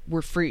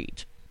were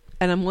freed.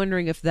 And I'm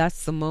wondering if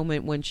that's the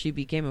moment when she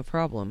became a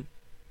problem.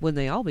 When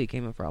they all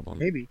became a problem.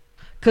 Maybe.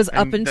 Because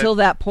up until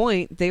that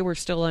point, they were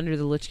still under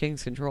the Lich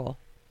King's control.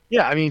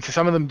 Yeah, I mean,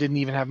 some of them didn't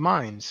even have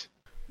minds.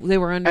 They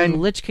were under the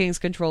Lich King's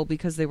control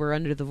because they were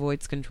under the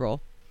Void's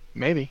control.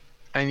 Maybe.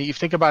 And you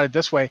think about it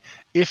this way,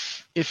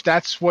 if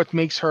that's what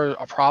makes her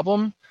a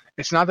problem,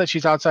 it's not that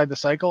she's outside the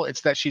cycle,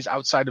 it's that she's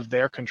outside of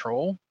their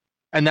control.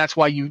 And that's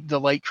why the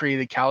light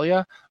created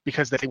Kalia,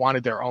 because they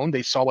wanted their own.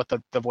 They saw what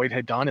the Void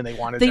had done, and they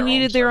wanted They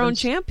needed their own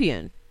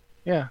champion.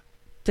 Yeah.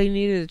 They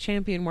needed a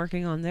champion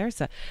working on their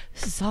side.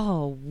 This is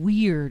all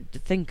weird to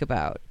think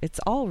about.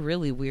 It's all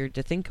really weird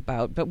to think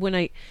about. But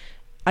when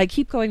I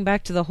keep going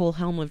back to the whole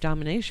Helm of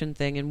Domination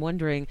thing and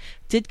wondering,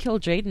 did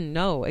Kil'jaeden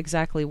know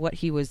exactly what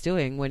he was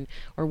doing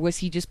or was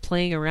he just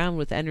playing around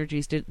with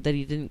energies that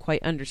he didn't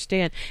quite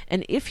understand?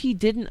 And if he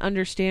didn't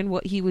understand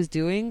what he was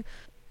doing,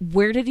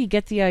 where did he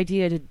get the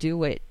idea to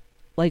do it?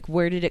 Like,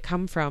 where did it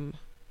come from?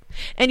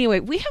 Anyway,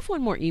 we have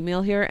one more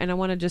email here, and I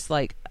want to just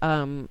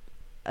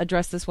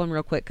address this one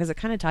real quick because it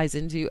kind of ties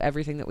into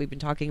everything that we've been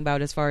talking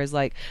about as far as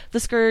like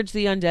the Scourge,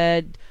 the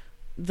undead,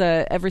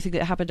 everything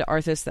that happened to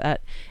Arthas.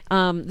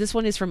 This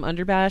one is from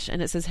Underbash, and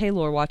it says, "Hey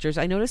Lore Watchers,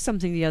 I noticed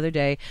something the other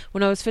day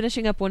when I was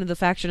finishing up one of the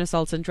faction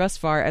assaults in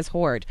Drustvar as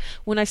Horde.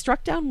 When I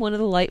struck down one of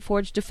the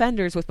Lightforged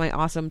defenders with my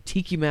awesome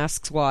Tiki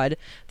Mask squad,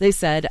 they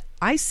said,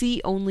 'I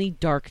see only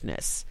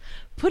darkness.'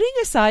 Putting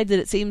aside that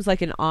it seems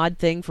like an odd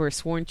thing for a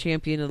sworn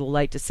champion of the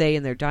light to say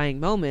in their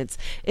dying moments,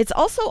 it's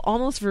also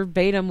almost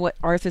verbatim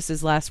what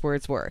Arthas' last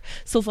words were.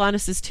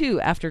 Sylvanas' too,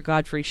 after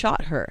Godfrey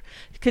shot her.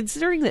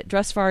 Considering that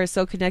Drustvar is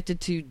so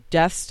connected to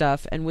death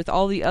stuff, and with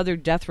all the other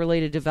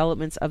death-related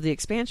developments of the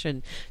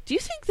expansion, do you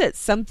think that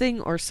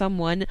something or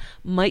someone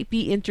might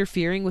be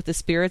interfering with the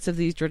spirits of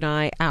these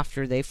Draenei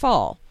after they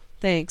fall?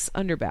 Thanks,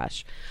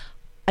 Underbash."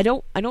 I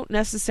don't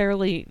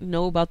necessarily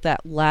know about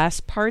that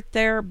last part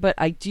there, but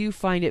I do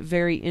find it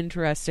very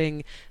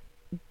interesting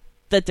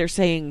that they're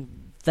saying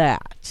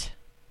that.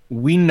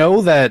 We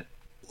know that,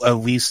 at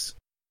least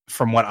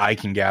from what I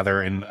can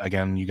gather, and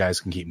again, you guys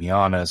can keep me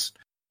honest,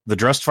 the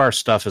Drustvar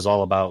stuff is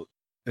all about,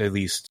 at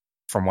least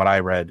from what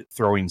I read,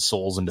 throwing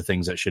souls into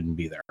things that shouldn't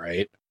be there,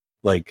 right?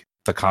 Like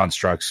the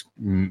constructs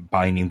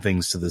binding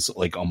things to this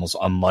like almost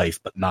unlife,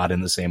 but not in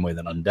the same way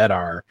that undead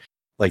are,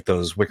 like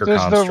those wicker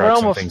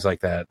constructs and things like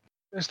that.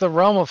 There's the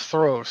realm of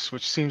Thros,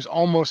 which seems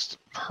almost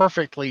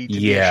perfectly to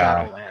be a Yeah.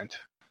 Shadowland.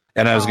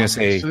 And I was going to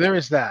say, so there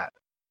is that.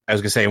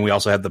 and we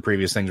also had the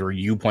previous things where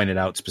you pointed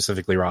out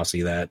specifically,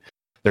 Rossi, that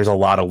there's a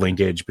lot of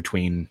linkage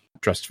between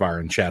Drustvar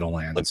and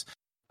Shadowlands.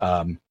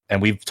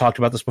 And we've talked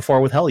about this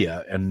before with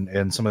Helya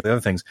and some of the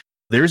other things.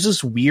 There's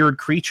this weird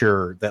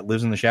creature that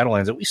lives in the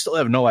Shadowlands that we still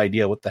have no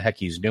idea what the heck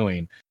he's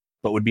doing,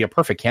 but would be a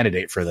perfect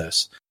candidate for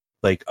this.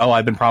 Like, oh,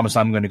 I've been promised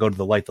I'm going to go to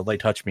the light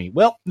touched me.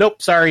 Well,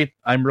 nope, sorry.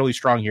 I'm really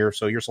strong here,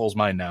 so your soul's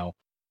mine now.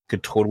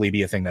 Could totally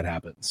be a thing that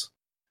happens.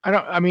 I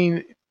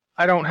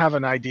don't have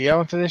an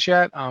idea for this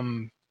yet.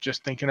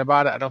 Just thinking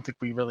about it. I don't think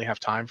we really have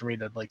time for me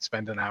to like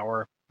spend an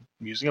hour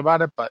musing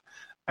about it, but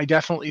I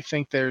definitely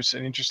think there's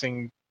an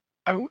interesting.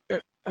 I'm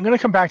going to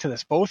come back to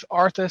this. Both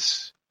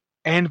Arthas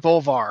and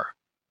Volvar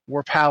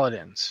were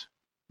paladins.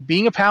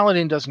 Being a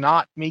paladin does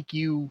not make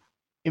you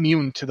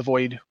immune to the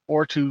void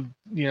or to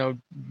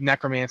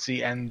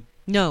necromancy and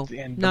No,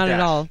 and not at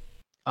death.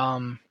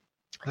 all.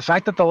 The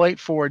fact that the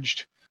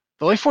Lightforged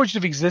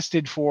have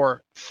existed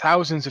for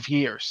thousands of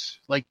years.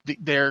 Like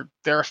they're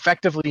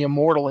effectively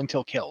immortal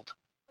until killed.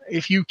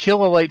 If you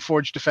kill a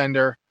Lightforged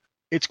defender,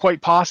 it's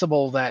quite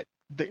possible that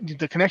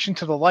the connection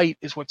to the light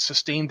is what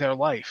sustained their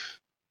life.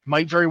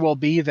 Might very well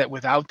be that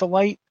without the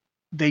light,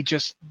 they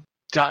just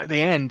die,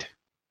 they end.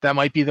 That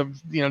might be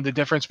the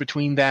difference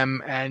between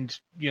them and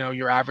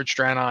your average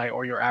Draenei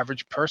or your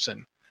average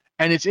person.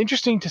 And it's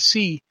interesting to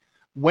see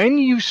when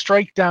you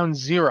strike down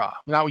Zira,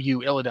 not you,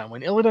 Illidan.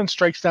 When Illidan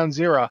strikes down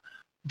Zira,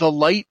 the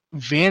light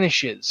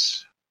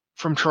vanishes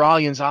from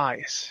Turalian's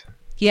eyes.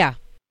 Yeah.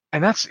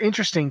 And that's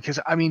interesting because,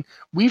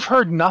 we've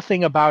heard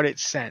nothing about it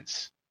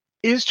since.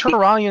 Is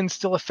Turalian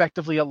still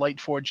effectively a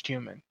Lightforged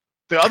human?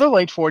 The other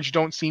Lightforged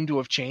don't seem to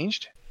have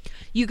changed.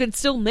 You can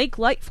still make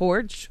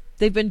Lightforged.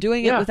 They've been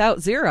doing it Yeah. without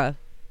Zira.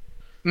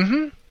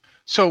 Mm-hmm.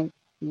 So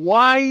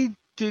why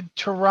did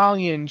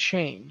Turalian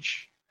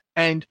change?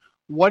 And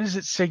what does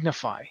it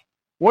signify?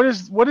 What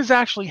is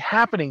actually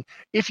happening?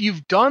 If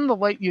you've done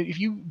if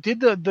you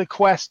did the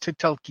quest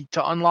to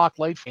unlock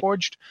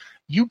Lightforged,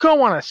 you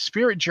go on a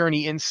spirit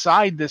journey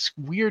inside this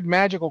weird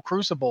magical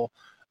crucible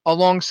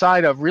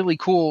alongside a really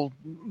cool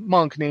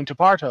monk named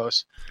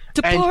Tepartos.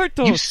 And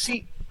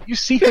you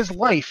see his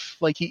life,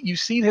 you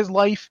see his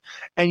life,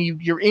 and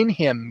you're in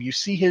him. You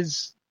see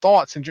his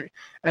thoughts,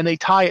 and they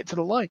tie it to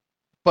the light.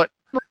 But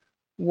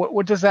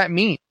what does that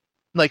mean?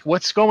 Like,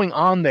 what's going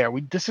on there?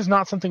 This is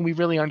not something we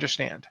really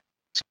understand.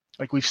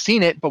 Like, we've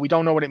seen it, but we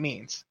don't know what it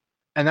means,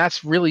 and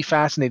that's really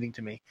fascinating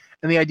to me.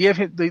 And the idea of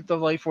the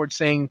Lightforged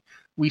saying,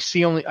 I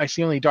see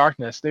only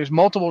darkness. There's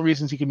multiple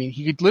reasons he could mean.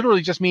 He could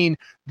literally just mean,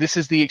 this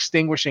is the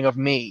extinguishing of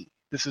me.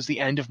 This is the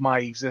end of my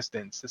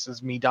existence. This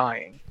is me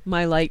dying.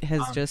 My light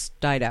has just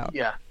died out.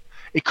 Yeah.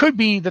 It could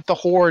be that the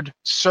Horde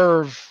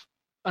serve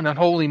an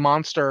unholy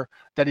monster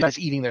that is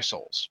eating their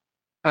souls.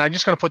 And I'm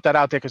just going to put that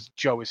out there because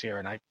Joe is here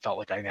and I felt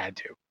like I had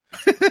to.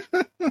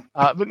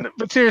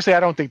 But seriously, I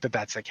don't think that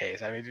that's the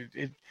case.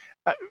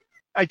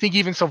 I think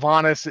even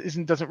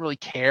Sylvanas doesn't really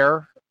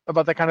care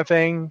about that kind of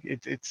thing.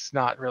 It's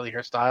not really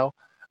her style.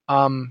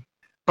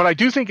 But I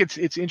do think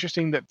it's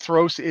interesting that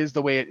Thros is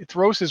the way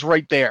Thros is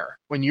right there.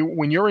 When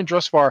you're in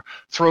Drustvar,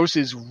 Thros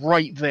is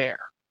right there,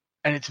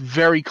 and it's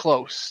very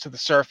close to the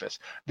surface.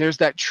 There's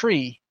that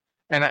tree,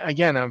 and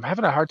again, I'm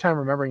having a hard time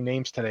remembering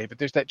names today. But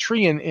there's that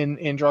tree in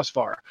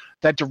Drustvar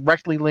that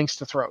directly links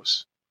to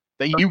Thros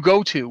that you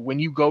go to when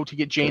you go to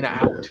get Jaina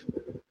out.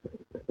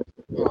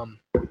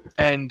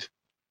 And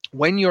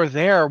when you're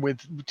there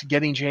to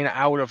getting Jaina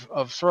out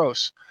of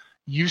Thros,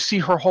 you see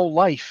her whole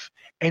life,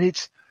 and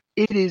it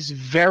is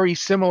very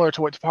similar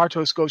to what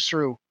Tepartos goes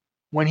through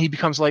when he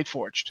becomes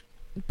Lightforged.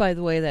 By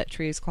the way, that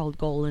tree is called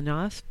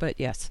Golanoth, but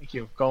yes. Thank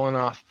you,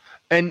 Golanoth.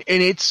 And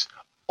it's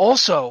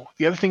also,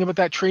 the other thing about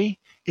that tree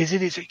is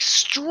it is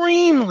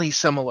extremely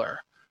similar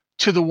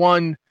to the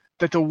one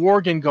that the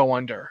Worgen go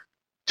under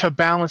to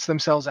balance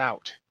themselves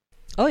out.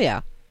 Oh,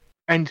 yeah.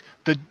 And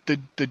the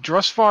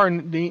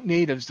Drustvar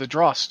natives, the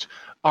Drust,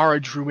 are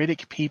a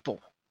druidic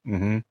people.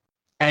 Mm-hmm.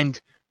 And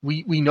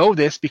we know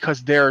this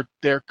because they're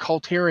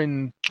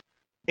Kultiran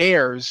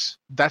heirs.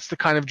 That's the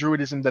kind of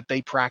druidism that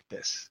they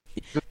practice.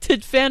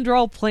 Did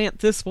Fandral plant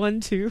this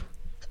one too?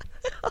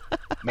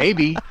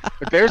 Maybe,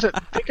 but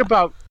think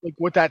about like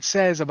what that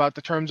says about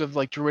the terms of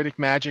like druidic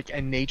magic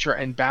and nature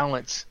and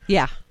balance.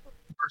 Yeah.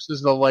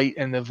 Versus the light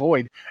and the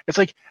void. It's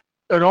like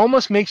it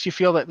almost makes you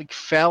feel that like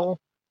Fel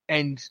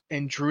and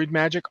druid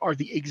magic are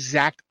the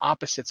exact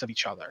opposites of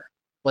each other.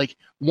 Like,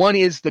 one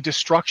is the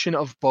destruction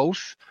of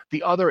both,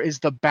 the other is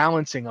the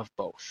balancing of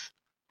both.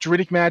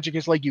 Druidic magic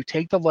is like you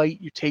take the light,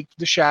 you take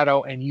the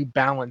shadow, and you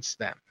balance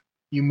them.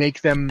 You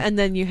make them and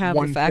then you have the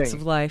one facts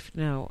thing. of life.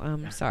 No,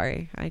 I'm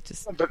sorry. I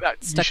just you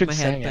stuck should my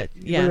sing head. it.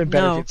 But You yeah, would have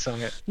been better if no. you'd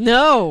sung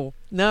it.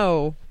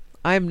 No.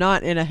 I'm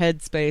not in a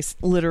headspace,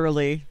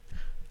 literally,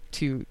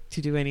 to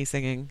do any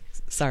singing.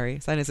 Sorry,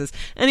 sinuses.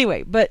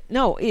 Anyway, but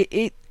no,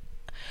 it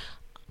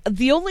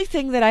the only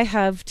thing that I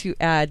have to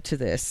add to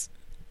this,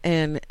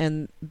 and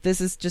this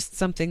is just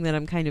something that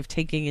I'm kind of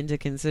taking into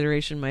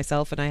consideration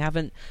myself, and I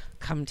haven't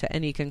come to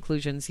any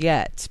conclusions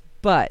yet,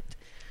 But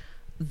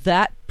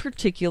that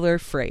particular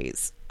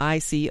phrase, I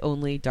see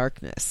only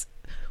darkness,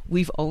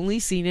 we've only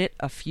seen it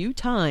a few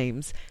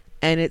times,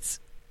 and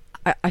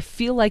I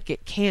feel like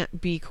it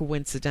can't be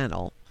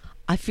coincidental.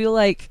 I feel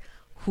like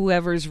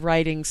whoever's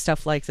writing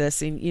stuff like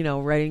this,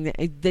 and writing,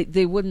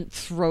 they wouldn't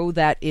throw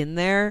that in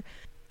there,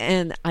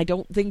 and I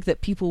don't think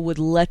that people would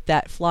let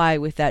that fly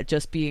with that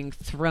just being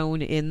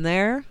thrown in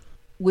there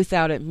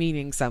without it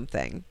meaning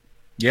something.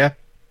 Yeah.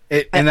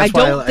 And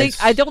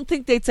that's I don't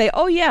think they'd say,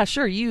 "Oh yeah,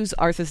 sure, use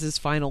Arthas's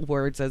final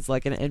words as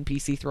like an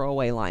NPC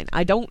throwaway line."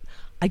 I don't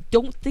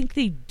think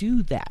they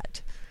do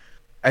that.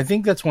 I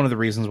think that's one of the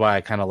reasons why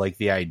I kind of like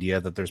the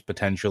idea that there's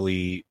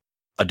potentially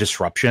a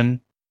disruption,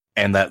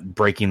 and that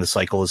breaking the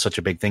cycle is such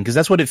a big thing, because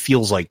that's what it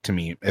feels like to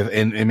me.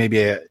 And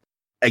maybe,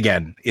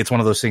 again, it's one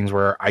of those things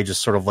where I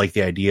just sort of like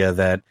the idea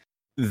that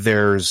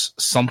there's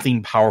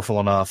something powerful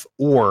enough,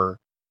 or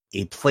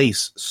a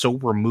place so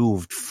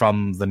removed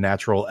from the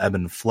natural ebb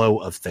and flow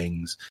of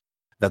things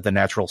that the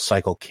natural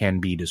cycle can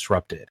be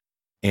disrupted.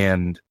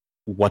 And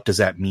what does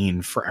that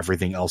mean for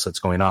everything else that's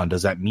going on?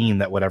 Does that mean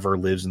that whatever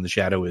lives in the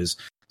shadow is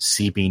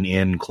seeping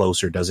in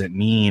closer? Does it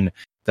mean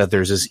that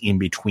there's this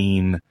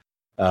in-between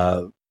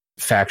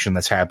faction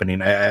that's happening?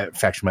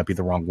 Faction might be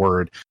the wrong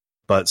word,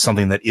 but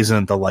something that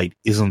isn't the light,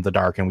 isn't the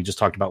dark. And we just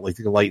talked about like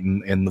the light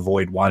and the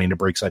void wanting to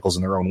break cycles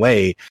in their own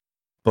way.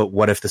 But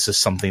what if this is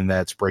something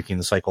that's breaking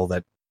the cycle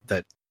that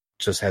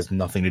just has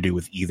nothing to do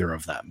with either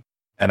of them?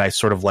 And I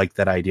sort of like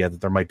that idea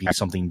that there might be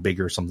something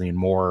bigger, something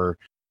more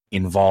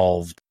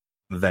involved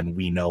than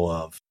we know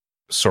of,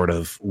 sort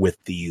of with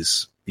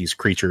these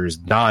creatures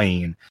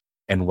dying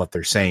and what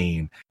they're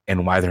saying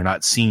and why they're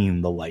not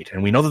seeing the light.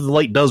 And we know that the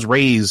light does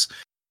raise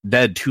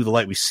dead to the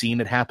light. We've seen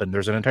it happen.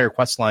 There's an entire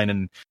quest line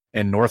in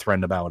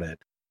Northrend about it.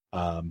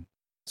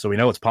 So we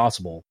know it's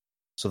possible.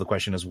 So the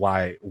question is,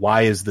 why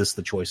is this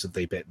the choice that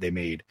they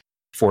made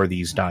for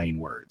these dying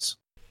words?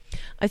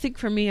 I think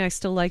for me, I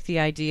still like the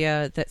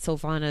idea that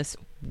Sylvanas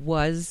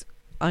was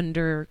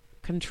under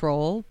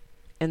control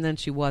and then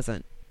she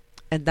wasn't.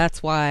 And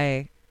that's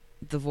why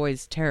the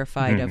Void's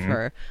terrified of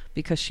her,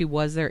 because she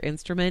was their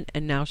instrument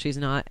and now she's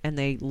not, and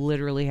they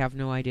literally have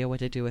no idea what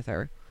to do with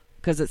her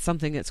because it's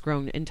something that's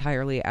grown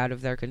entirely out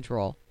of their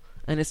control.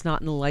 And it's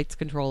not in the light's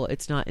control,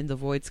 it's not in the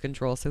Void's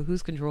control, so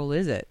whose control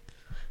is it?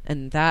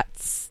 And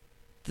that's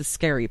the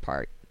scary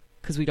part,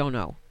 because we don't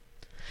know.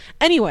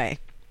 Anyway,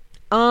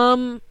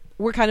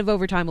 we're kind of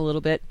over time a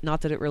little bit.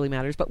 Not that it really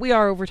matters, but we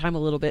are over time a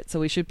little bit,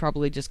 so we should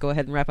probably just go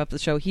ahead and wrap up the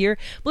show here.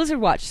 Blizzard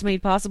Watch is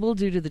made possible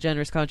due to the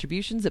generous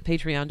contributions at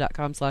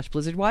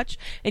patreon.com/BlizzardWatch,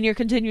 and your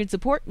continued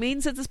support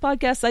means that this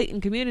podcast site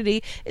and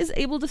community is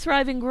able to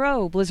thrive and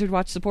grow. Blizzard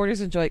Watch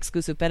supporters enjoy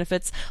exclusive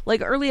benefits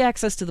like early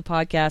access to the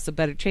podcast, a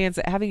better chance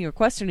at having your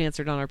question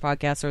answered on our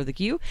podcast or the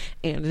queue,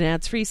 and an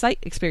ads-free site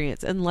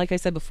experience. And like I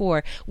said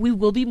before, we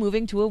will be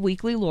moving to a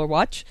weekly Lore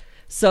Watch.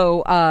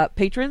 So,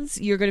 patrons,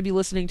 you're going to be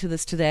listening to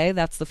this today.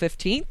 That's the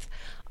 15th.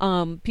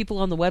 People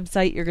on the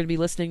website, you're going to be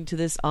listening to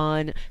this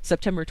on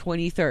September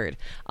 23rd.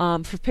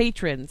 For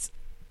patrons,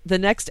 the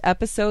next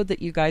episode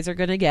that you guys are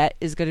going to get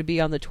is going to be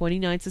on the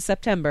 29th of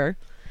September.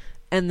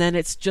 And then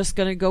it's just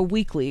going to go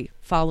weekly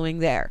following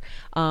there.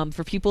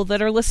 For people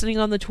that are listening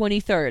on the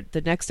 23rd,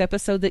 the next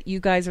episode that you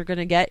guys are going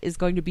to get is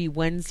going to be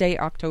Wednesday,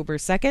 October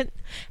 2nd.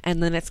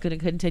 And then it's going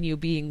to continue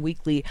being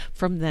weekly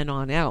from then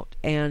on out.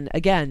 And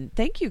again,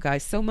 thank you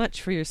guys so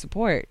much for your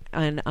support.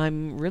 And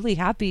I'm really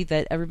happy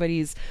that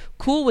everybody's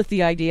cool with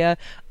the idea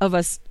of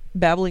us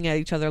babbling at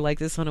each other like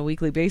this on a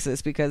weekly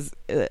basis, because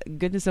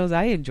goodness knows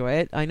I enjoy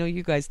it. I know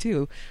you guys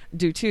do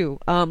too.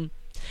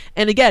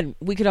 And again,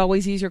 we could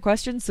always use your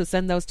questions, so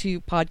send those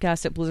to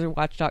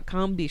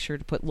podcast@blizzardwatch.com. Be sure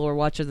to put Lore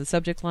Watch in the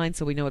subject line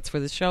so we know it's for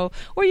the show,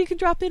 or you can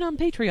drop in on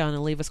Patreon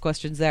and leave us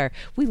questions there.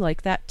 We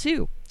like that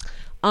too.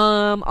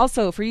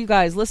 Also, for you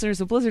guys, listeners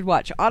of Blizzard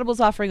Watch, Audible's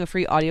offering a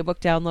free audiobook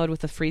download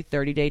with a free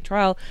 30-day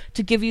trial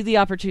to give you the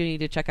opportunity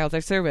to check out their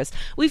service.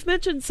 We've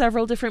mentioned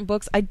several different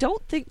books. I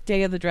don't think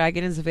Day of the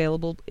Dragon is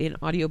available in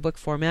audiobook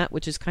format,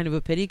 which is kind of a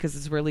pity because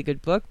it's a really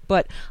good book,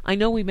 but I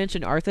know we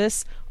mentioned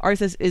Arthas.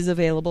 Arthas is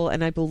available,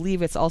 and I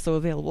believe it's also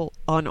available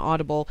on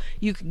Audible.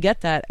 You can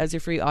get that as your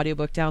free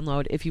audiobook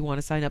download if you want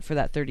to sign up for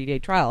that 30-day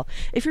trial.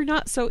 If you're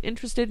not so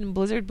interested in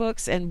Blizzard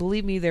books, and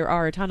believe me, there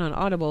are a ton on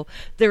Audible,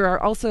 there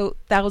are also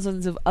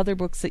thousands of other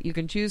books that you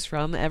can choose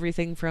from,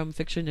 everything from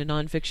fiction to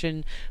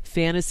nonfiction,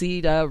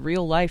 fantasy to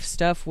real life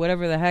stuff,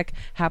 whatever the heck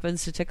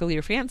happens to tickle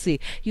your fancy.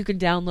 You can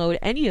download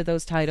any of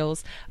those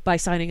titles by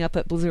signing up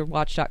at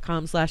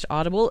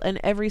blizzardwatch.com/audible, and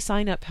every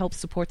sign up helps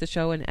support the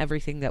show and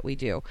everything that we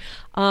do.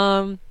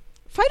 Final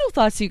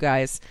thoughts, you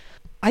guys.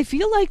 I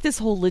feel like this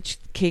whole Lich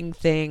King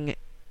thing,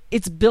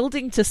 it's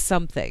building to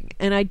something,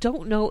 and I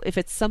don't know if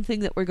it's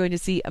something that we're going to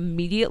see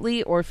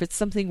immediately or if it's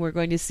something we're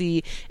going to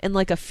see in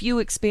like a few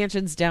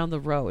expansions down the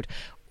road.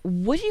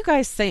 What do you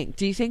guys think?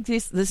 Do you think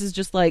this is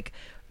just like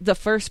the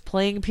first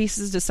playing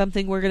pieces to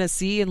something we're going to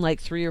see in like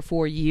 3 or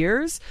 4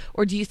 years?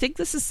 Or do you think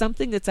this is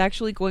something that's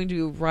actually going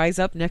to rise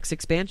up next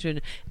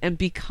expansion and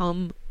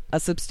become a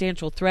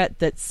substantial threat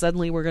that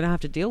suddenly we're going to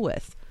have to deal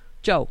with?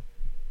 Joe?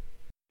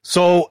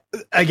 So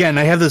again,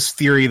 I have this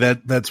theory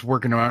that's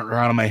working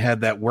around in my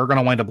head that we're going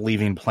to wind up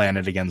leaving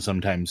planet again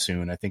sometime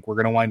soon. I think we're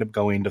going to wind up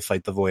going to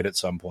fight the Void at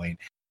some point.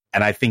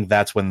 And I think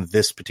that's when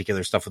this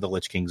particular stuff with the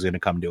Lich King is going to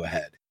come to a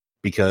head,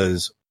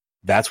 because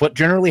that's what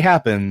generally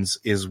happens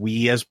is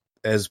we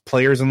as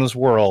players in this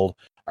world,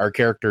 our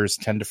characters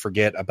tend to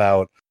forget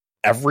about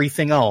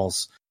everything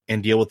else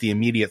and deal with the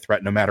immediate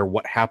threat no matter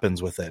what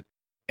happens with it.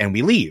 And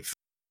we leave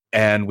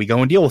and we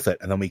go and deal with it.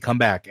 And then we come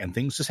back and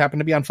things just happen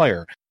to be on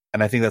fire.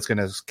 And I think that's going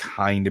to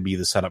kind of be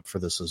the setup for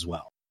this as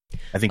well.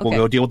 I think we'll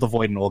go deal with the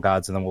Void and Old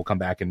Gods, and then we'll come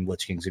back and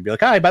Lich Kings and be like,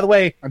 hi, by the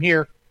way, I'm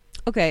here.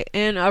 Okay,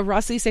 and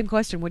Rossi, same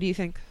question. What do you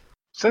think?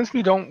 Since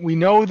we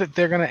know that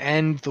they're going to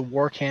end the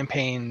war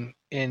campaign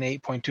in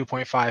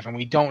 8.2.5, and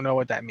we don't know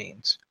what that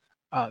means.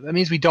 That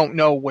means we don't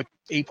know what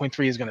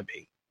 8.3 is going to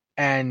be.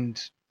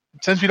 And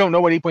since we don't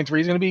know what 8.3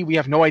 is going to be, we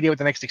have no idea what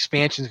the next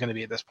expansion is going to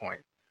be at this point.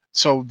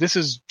 So this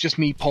is just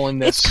me pulling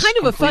this. It's kind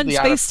of a fun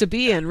space to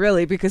be in,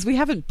 really, because we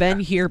haven't been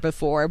here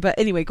before. But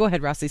anyway, go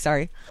ahead, Rossi.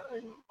 Sorry.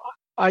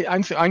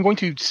 I'm going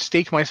to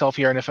stake myself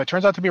here, and if it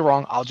turns out to be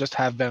wrong, I'll just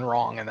have been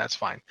wrong, and that's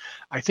fine.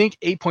 I think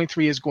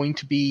 8.3 is going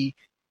to be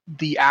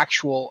the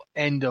actual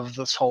end of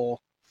this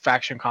whole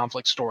faction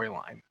conflict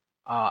storyline.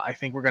 I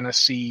think we're going to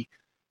see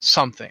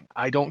something.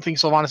 I don't think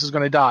Sylvanas is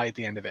going to die at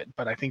the end of it,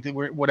 but I think that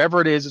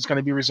whatever it is, it's going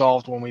to be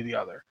resolved one way or the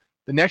other.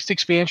 The next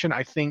expansion,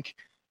 I think,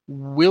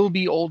 will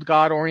be Old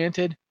God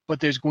oriented, but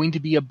there's going to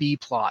be a B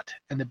plot,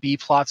 and the B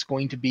plot's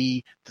going to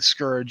be the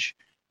Scourge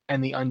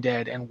and the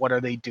Undead, and what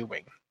are they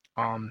doing?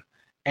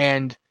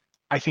 And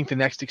I think the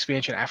next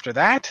expansion after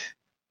that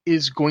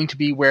is going to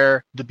be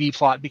where the B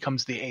plot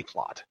becomes the A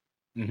plot.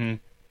 Mm-hmm.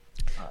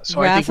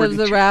 So Wrath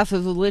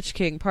of the Lich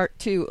King, Part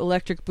 2,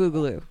 Electric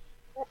Boogaloo.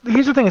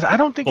 Here's the thing: is I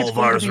don't think it's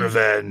going to be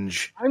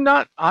Revenge.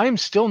 I'm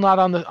still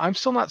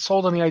not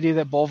sold on the idea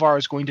that Bolvar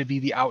is going to be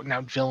the out and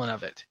out villain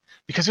of it,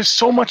 because there's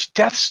so much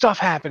death stuff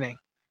happening.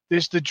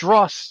 There's the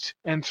Drust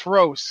and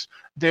Thros.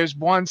 There's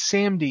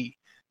Bwonsamdi.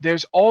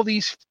 There's all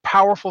these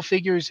powerful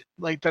figures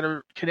like that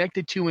are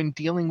connected to and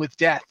dealing with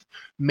death,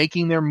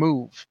 making their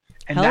move.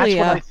 And what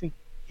I think.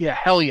 Yeah,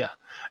 hell yeah.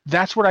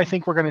 That's what I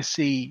think we're going to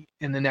see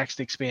in the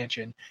next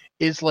expansion,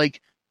 is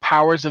like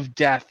powers of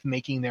death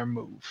making their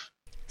move.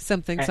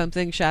 Something,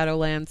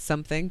 Shadowlands,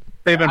 something.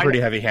 They've been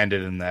pretty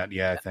heavy-handed in that,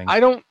 yeah, I think.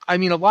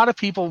 A lot of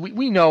people,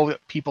 we know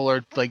that people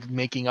are like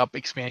making up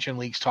expansion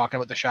leagues talking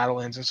about the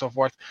Shadowlands and so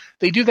forth.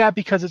 They do that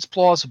because it's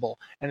plausible.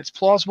 And it's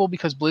plausible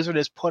because Blizzard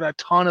has put a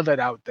ton of it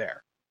out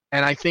there.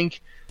 And I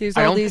think... There's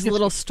all these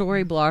little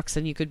story blocks,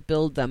 and you could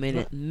build them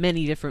in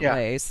many different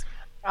ways.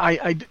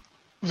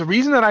 The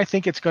reason that I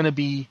think it's going to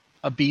be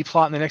a B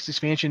plot in the next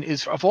expansion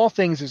is, of all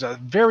things, there's a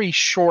very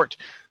short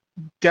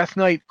Death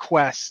Knight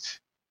quest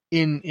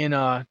in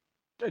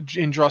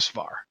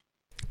Drustvar.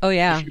 Oh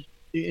yeah.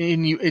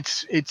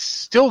 It's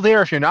still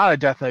there if you're not a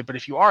Death Knight, but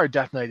if you are a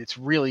Death Knight, it's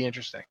really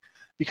interesting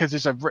because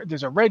there's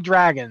a red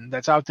dragon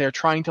that's out there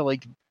trying to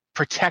like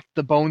protect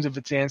the bones of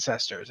its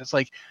ancestors. It's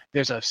like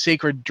there's a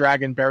sacred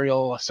dragon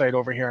burial site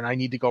over here, and I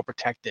need to go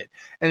protect it.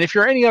 And if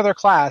you're any other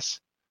class,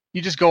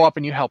 you just go up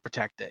and you help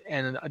protect it.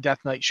 And a Death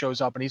Knight shows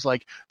up, and he's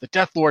like, the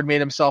Death Lord made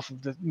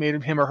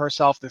him or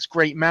herself this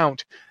great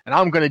mount, and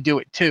I'm going to do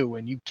it too.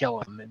 And you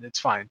kill him, and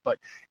it's fine. But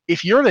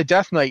if you're the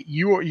Death Knight,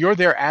 you're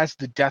there as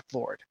the Death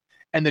Lord,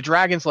 and the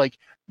dragon's like,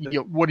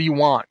 what do you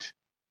want?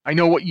 I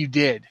know what you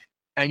did,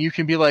 and you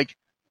can be like,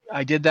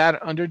 I did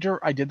that under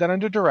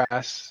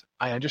duress.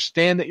 I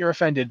understand that you're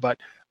offended, but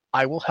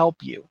I will help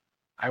you.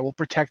 I will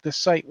protect this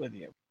site with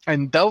you,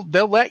 and they'll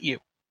let you,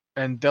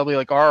 and they'll be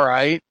like, all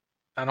right.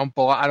 I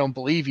don't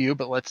believe you,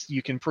 but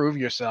you can prove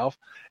yourself.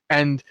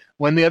 And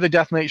when the other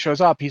Death Knight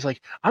shows up, he's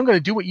like, I'm going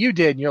to do what you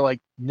did. And you're like,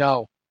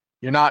 no,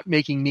 you're not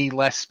making me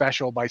less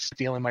special by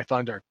stealing my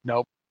thunder.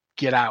 Nope,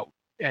 get out.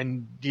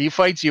 And he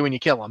fights you and you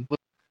kill him.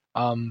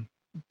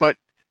 But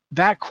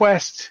that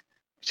quest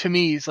to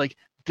me is like,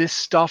 this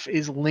stuff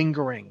is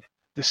lingering.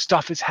 This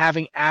stuff is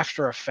having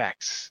after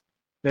effects.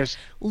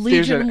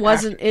 Legion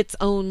wasn't its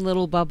own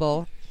little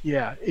bubble.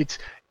 Yeah, it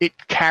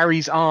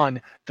carries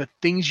on. The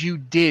things you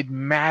did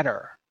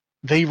matter.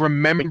 They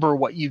remember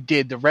what you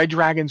did. The Red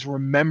Dragons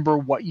remember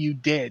what you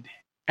did.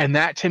 And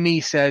that to me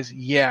says,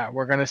 yeah,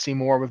 we're going to see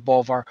more with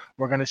Bolvar.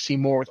 We're going to see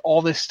more with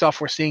all this stuff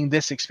we're seeing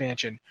this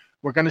expansion.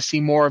 We're going to see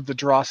more of the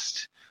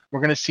Drust. We're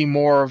going to see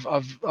more of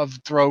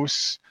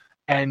Thros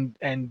and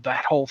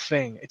that whole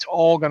thing. It's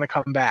all going to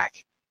come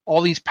back.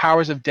 All these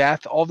powers of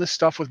death, all this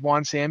stuff with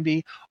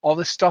Bwonsamdi, all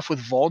this stuff with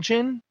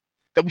Vol'jin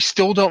that we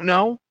still don't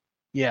know.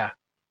 Yeah,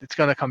 it's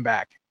going to come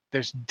back.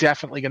 There's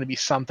definitely going to be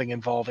something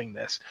involving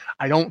this.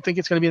 I don't think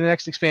it's going to be the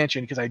next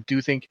expansion, because I do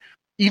think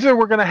either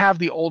we're going to have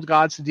the Old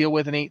Gods to deal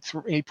with in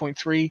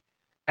 8.3,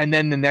 and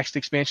then the next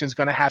expansion is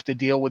going to have to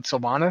deal with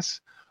Sylvanas,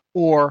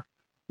 or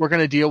we're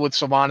going to deal with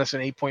Sylvanas in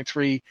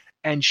 8.3,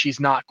 and she's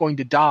not going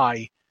to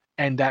die,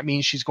 and that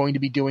means she's going to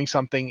be doing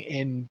something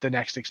in the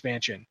next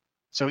expansion.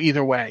 So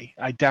either way,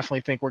 I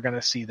definitely think we're going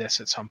to see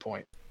this at some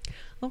point.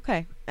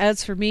 Okay.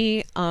 As for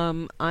me,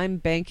 I'm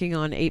banking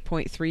on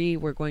 8.3.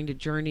 We're going to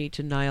journey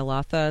to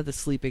Ny'alotha, the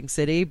sleeping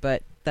city,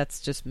 but that's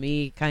just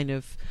me kind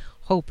of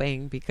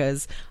hoping,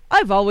 because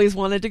I've always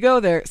wanted to go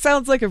there.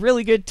 Sounds like a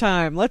really good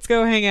time. Let's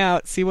go hang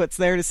out, see what's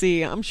there to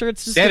see. I'm sure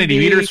it's just Sanity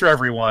meters for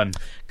everyone.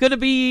 Gonna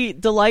be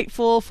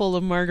delightful, full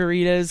of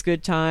margaritas,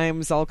 good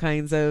times, all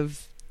kinds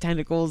of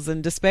tentacles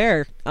and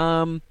despair.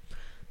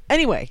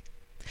 Anyway,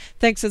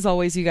 thanks as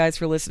always, you guys,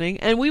 for listening,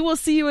 and we will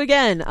see you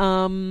again,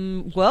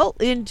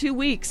 in 2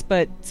 weeks,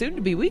 but soon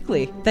to be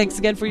weekly. Thanks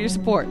again for your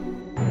support.